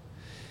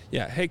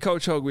 Yeah. Hey,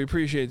 Coach Hoag, we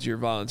appreciate your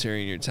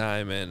volunteering your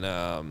time,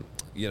 and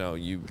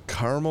you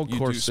Carmel do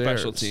Corsairs.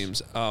 special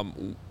teams.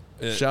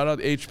 Shout out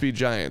HP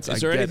Giants.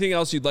 Is there anything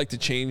else you'd like to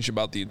change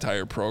about the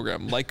entire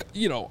program? Like,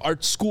 our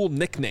school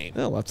nickname.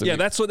 Yeah, lots of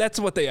that's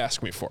what they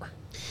ask me for.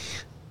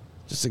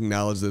 Just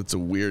acknowledge that it's a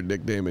weird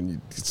nickname and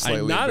you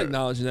slightly I'm not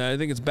acknowledging that. I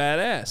think it's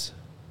badass.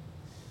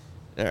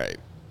 All right.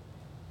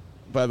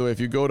 By the way, if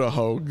you go to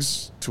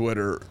Hoag's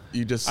Twitter,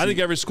 you just I think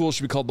every school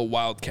should be called the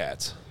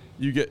Wildcats.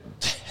 you get.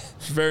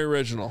 It's very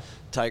original.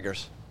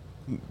 Tigers.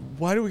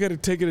 Why do we got to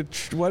take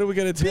it? Why do we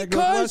got to take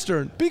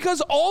Northwestern?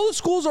 Because all the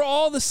schools are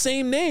all the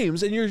same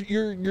names, and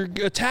you're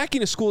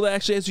attacking a school that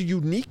actually has a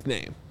unique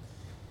name.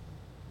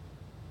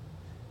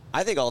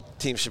 I think all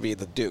teams should be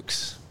the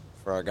Dukes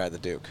for our guy, the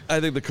Duke. I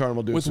think the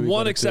Carmel Dukes. With would be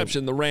one better,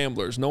 exception, the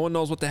Ramblers. No one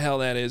knows what the hell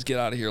that is. Get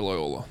out of here,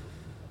 Loyola. too.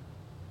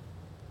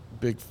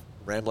 Big.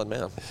 Rambling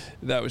man.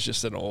 That was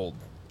just an old.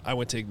 I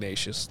went to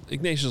Ignatius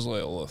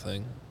Loyola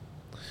thing.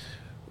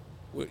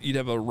 You'd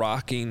have a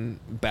rocking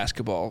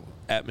basketball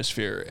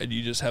atmosphere, and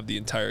you just have the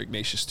entire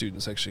Ignatius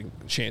students actually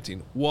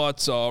chanting,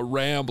 "What's a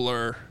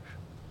Rambler?"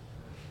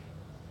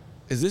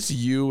 Is this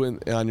you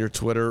on your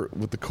Twitter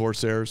with the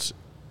Corsairs?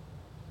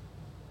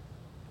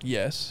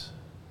 Yes.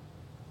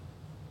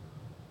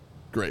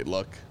 Great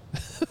luck.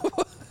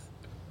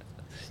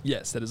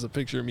 Yes, that is a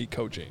picture of me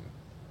coaching.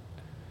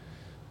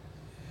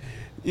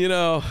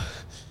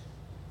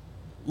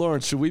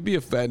 Lawrence, should we be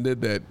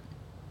offended that,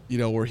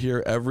 we're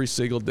here every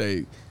single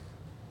day,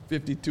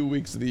 52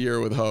 weeks of the year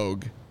with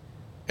Hoag,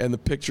 and the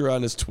picture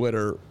on his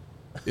Twitter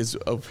is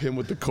of him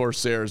with the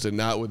Corsairs and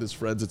not with his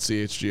friends at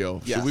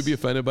CHGO? Yes. Should we be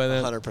offended by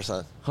that?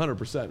 100%.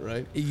 100%,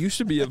 right? It used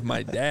to be of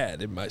my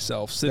dad and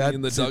myself sitting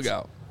in the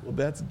dugout. Well,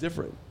 that's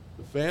different.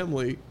 The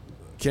family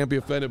can't be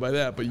offended by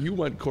that, but you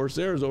went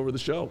Corsairs over the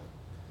show.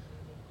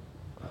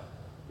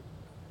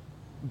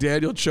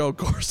 Daniel Cho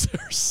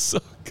Corsairs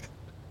suck.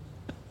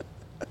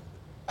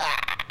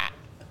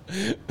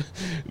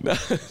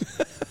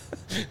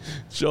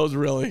 Show's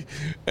really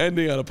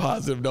ending on a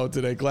positive note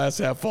today. Glass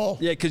half full.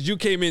 Yeah, because you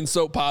came in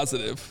so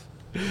positive.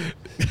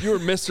 You were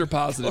Mr.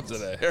 Positive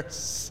today.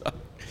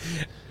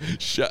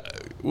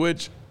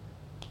 Which,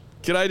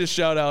 can I just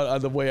shout out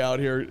on the way out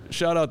here?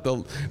 Shout out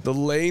the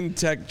Lane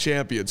Tech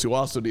champions who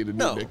also need a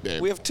new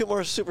nickname. We have 2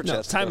 more super No,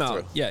 chats. to go timeout.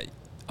 through. Yeah.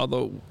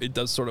 Although it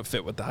does sort of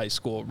fit with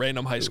the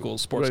random high school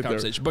sports Right there.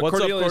 conversation. But What's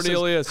up, Cornelius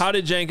Cornelius? says, how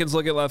did Jenkins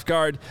look at left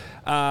guard?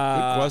 Good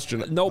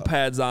question. No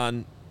pads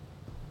on.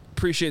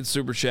 Appreciate the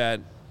super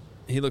chat.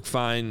 He looked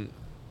fine.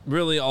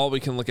 Really, all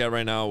we can look at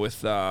right now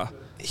with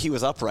He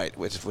was upright,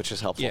 which is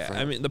helpful for him.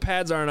 I mean, the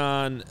pads aren't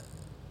on.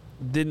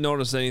 Didn't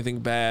notice anything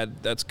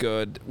bad. That's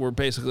good. We're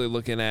basically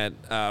looking at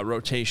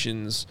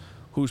rotations,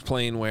 who's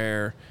playing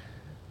where.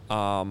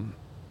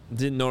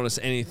 Didn't notice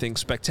anything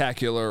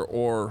spectacular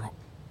or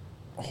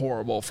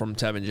horrible from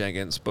Tevin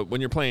Jenkins. But when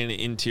you're playing an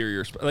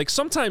interior, like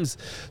sometimes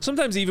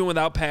even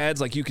without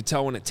pads, like you could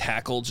tell when a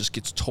tackle just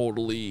gets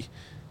totally,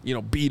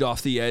 beat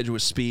off the edge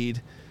with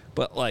speed.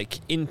 But like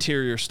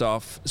interior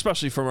stuff,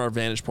 especially from our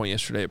vantage point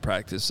yesterday at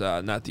practice,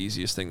 not the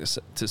easiest thing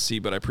to see.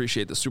 But I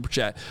appreciate the super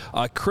chat,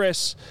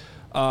 Chris.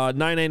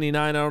 $9.99.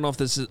 I don't know if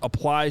this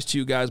applies to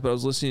you guys, but I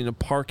was listening to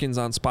Parkins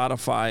on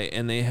Spotify,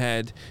 and they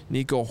had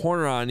Nico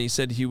Horner on. He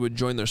said he would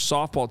join their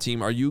softball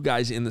team. Are you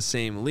guys in the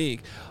same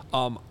league?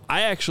 I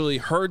actually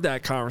heard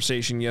that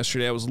conversation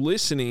yesterday. I was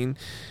listening,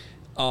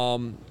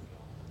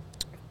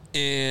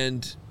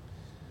 and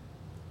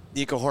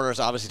Nico Horner's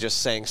obviously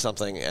just saying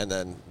something and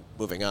then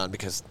moving on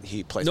because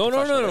he plays. No.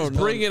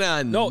 Bring it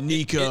on, No,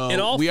 Nico. in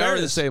all we are in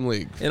fairness- the same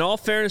league. In all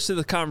fairness to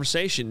the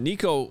conversation,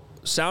 Nico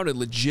sounded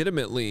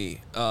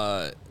legitimately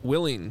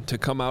willing to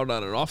come out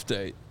on an off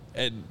day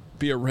and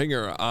be a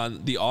ringer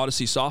on the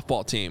Odyssey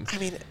softball team. I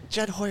mean,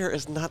 Jed Hoyer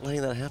is not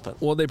letting that happen.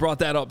 Well, they brought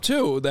that up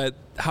too, that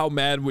how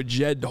mad would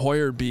Jed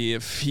Hoyer be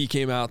if he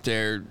came out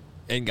there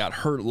and got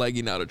hurt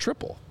legging out a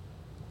triple?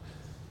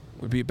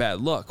 Would be a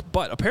bad look.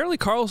 But apparently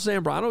Carlos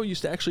Zambrano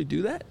used to actually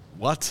do that.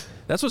 What?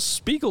 That's what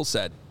Spiegel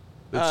said.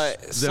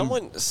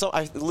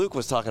 Luke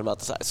was talking about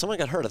this. Someone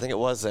got hurt. I think it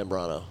was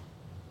Zambrano.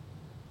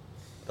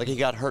 Like he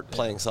got hurt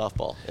playing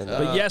softball.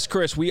 But yes,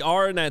 Chris, we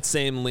are in that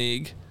same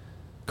league.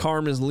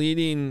 Carm is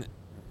leading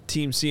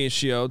Team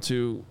CHGO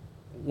to.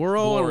 We're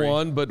glory.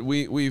 0-1, but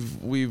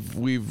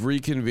we've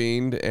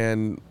reconvened,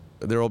 and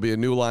there will be a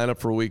new lineup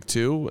for week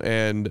 2,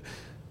 and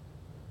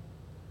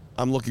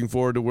I'm looking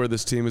forward to where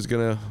this team is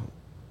going to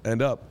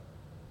end up.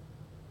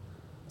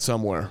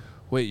 Somewhere.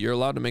 Wait, you're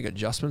allowed to make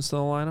adjustments to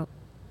the lineup?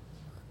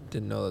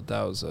 Didn't know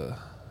that was a.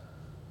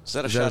 Is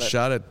that a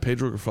shot at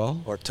Pedro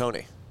Grafal or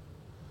Tony?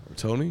 or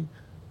Tony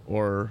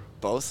or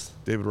Both?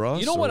 David Ross?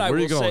 You know Or what I where are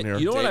will you going say? here?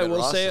 You know what I David will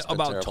Ross say has been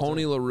about terrible,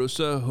 Tony too. La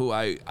Russa, who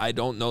I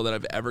don't know that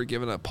I've ever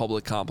given a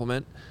public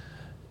compliment.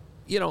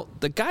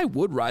 The guy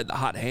would ride the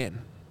hot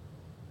hand.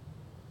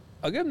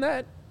 I'll give him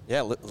that. Yeah,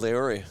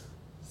 Leori.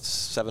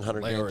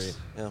 700 Leori. games.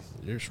 Yeah.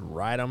 You just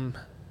ride him.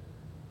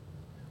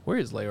 Where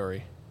is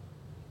Leori?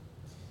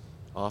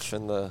 Off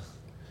in the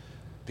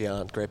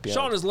beyond, great beyond.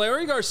 Sean, is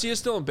Larry Garcia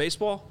still in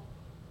baseball?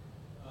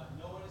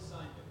 No one has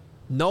signed him.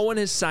 No one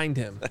has signed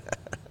him.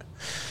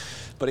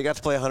 But he got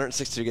to play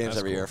 162 games That's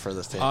every cool. year for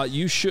this team.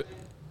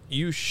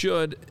 You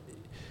should.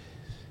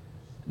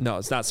 No,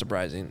 it's not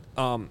surprising.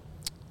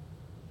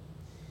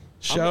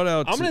 Shout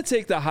out I'm to going to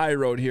take the high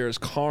road here as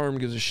Carm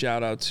gives a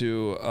shout out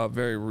to a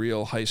very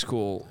real high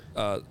school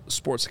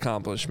sports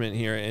accomplishment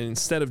here. And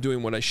instead of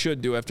doing what I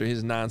should do after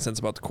his nonsense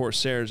about the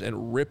Corsairs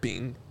and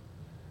ripping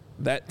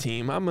that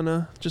team, I'm going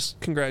to just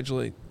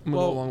congratulate. I'm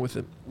going to go along with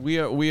it.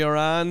 We are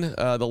on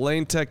the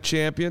Lane Tech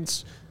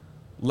champions,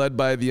 led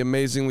by the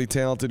amazingly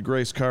talented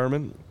Grace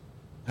Carmen.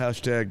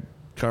 Hashtag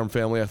Carm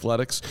Family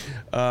Athletics.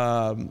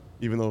 Even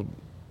though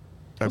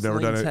I've never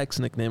done it. Tech's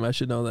nickname. I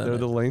should know that. They're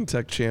the Lane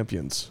Tech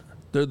champions.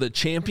 They're the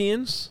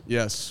champions?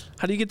 Yes.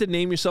 How do you get to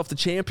name yourself the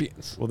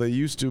champions? Well, they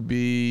used to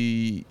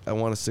be, I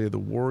want to say, the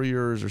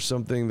Warriors or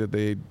something that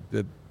they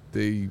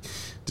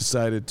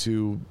decided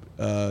to,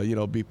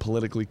 be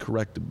politically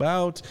correct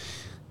about.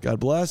 God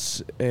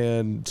bless.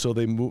 And so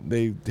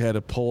they had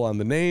a poll on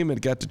the name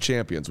and got to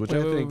champions, which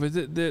I think. But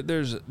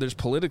there's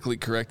politically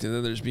correct and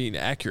then there's being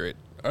accurate.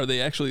 Are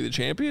they actually the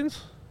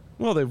champions?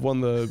 Well, they've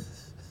won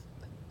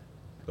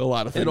a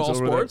lot of things In all over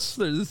there. sports?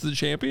 They're just the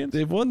champions?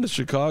 They've won the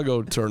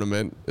Chicago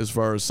tournament as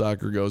far as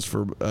soccer goes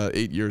for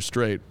 8 years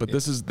straight. But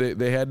this is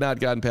they had not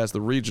gotten past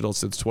the regionals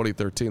since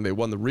 2013. They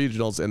won the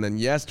regionals, and then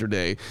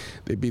yesterday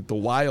they beat the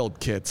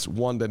Wildcats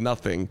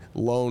 1-0.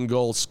 Lone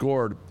goal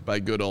scored by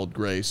good old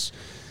Grace.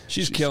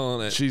 She's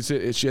killing it.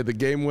 She had the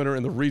game winner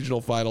in the regional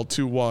final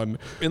 2-1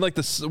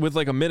 with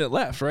a minute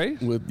left,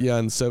 right? in the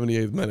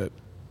 78th minute.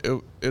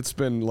 It's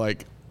been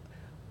like,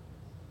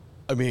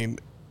 I mean,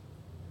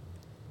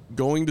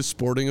 going to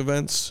sporting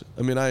events,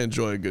 I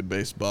enjoy a good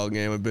baseball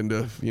game. I've been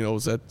to,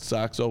 was at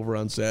Sox over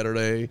on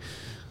Saturday.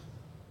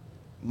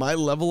 My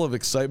level of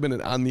excitement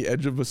and on the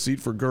edge of a seat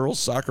for girls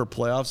soccer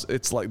playoffs,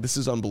 it's like, this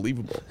is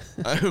unbelievable.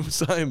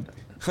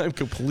 I am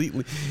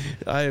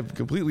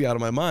completely out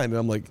of my mind. And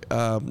I'm like,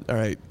 all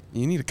right,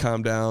 you need to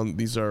calm down.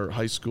 These are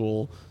high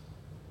school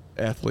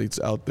athletes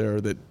out there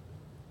that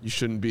you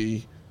shouldn't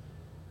be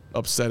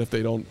upset if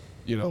they don't,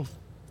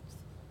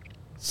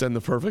 send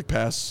the perfect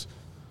pass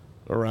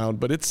around.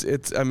 But it's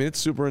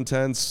super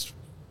intense.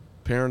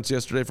 Parents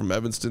yesterday from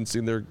Evanston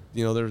seeing their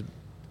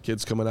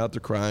kids coming out,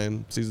 they're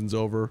crying. Season's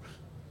over.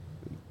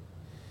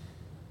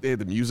 They had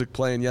the music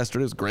playing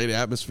yesterday. It was a great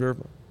atmosphere.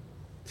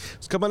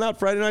 It's coming out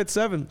Friday night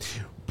 7.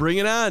 Bring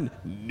it on,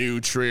 New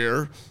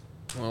Trier.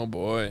 Oh,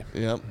 boy.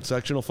 Yep,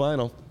 sectional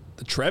final.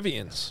 The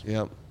Trevians.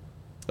 Yep.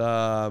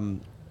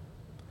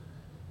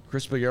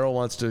 Chris Piguero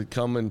wants to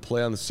come and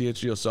play on the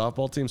CHGO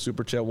softball team.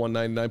 Super Chat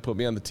 199. Put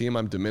me on the team.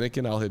 I'm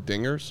Dominican. I'll hit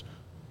dingers.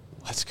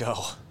 Let's go.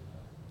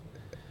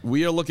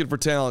 We are looking for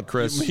talent,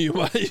 Chris. You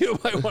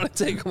might want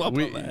to take him up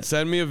on that.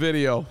 Send me a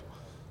video.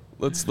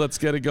 Let's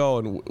get it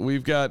going.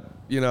 We've got,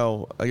 I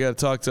got to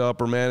talk to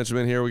upper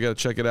management here. We got to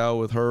check it out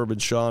with Herb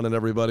and Sean and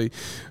everybody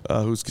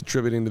who's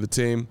contributing to the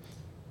team.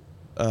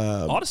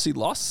 Odyssey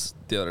lost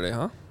the other day,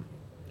 huh?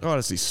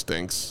 Odyssey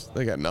stinks.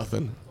 They got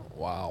nothing.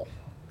 Wow.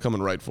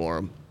 Coming right for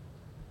them.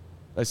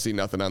 I see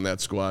nothing on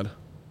that squad.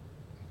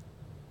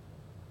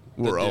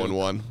 We're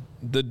 0-1.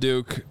 The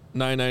Duke,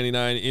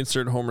 $9.99.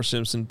 Insert Homer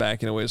Simpson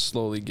backing away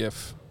slowly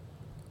gif.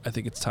 I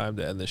think it's time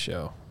to end the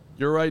show.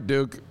 You're right,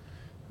 Duke.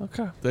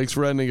 Okay. Thanks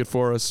for ending it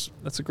for us.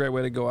 That's a great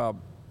way to go out.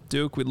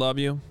 Duke, we love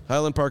you.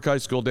 Highland Park High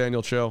School,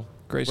 Daniel Cho.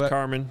 Grace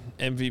Carmen,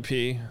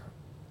 MVP.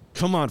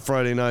 Come on,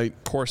 Friday night.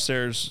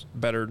 Corsairs,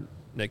 better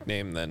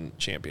nickname than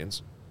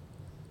Champions.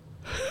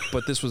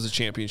 But this was a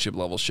championship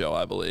level show,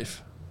 I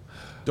believe.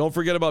 Don't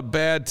forget about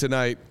Bad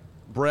tonight.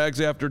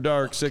 Brags After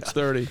Dark,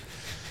 6:30.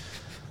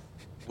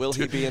 Will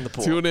he be in the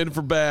pool? Tune in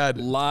for Bad.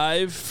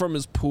 Live from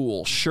his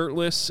pool,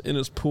 shirtless in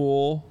his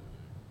pool.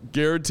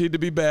 Guaranteed to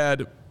be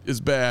bad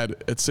is bad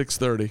at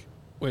 6:30.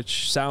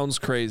 Which sounds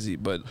crazy,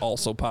 but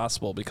also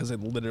possible because it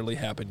literally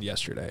happened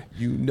yesterday.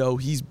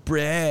 He's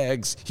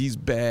Brags. He's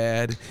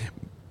bad.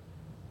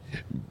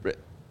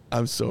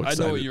 I'm so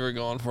excited. I know what you were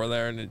going for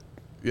there. And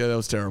yeah, that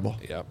was terrible.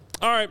 Yeah.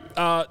 All right.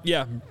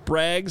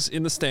 Brags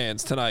in the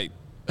stands tonight.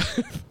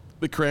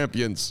 The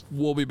Crampians.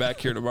 We'll be back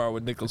here tomorrow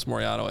with Nicholas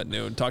Moriano at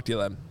noon. Talk to you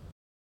then.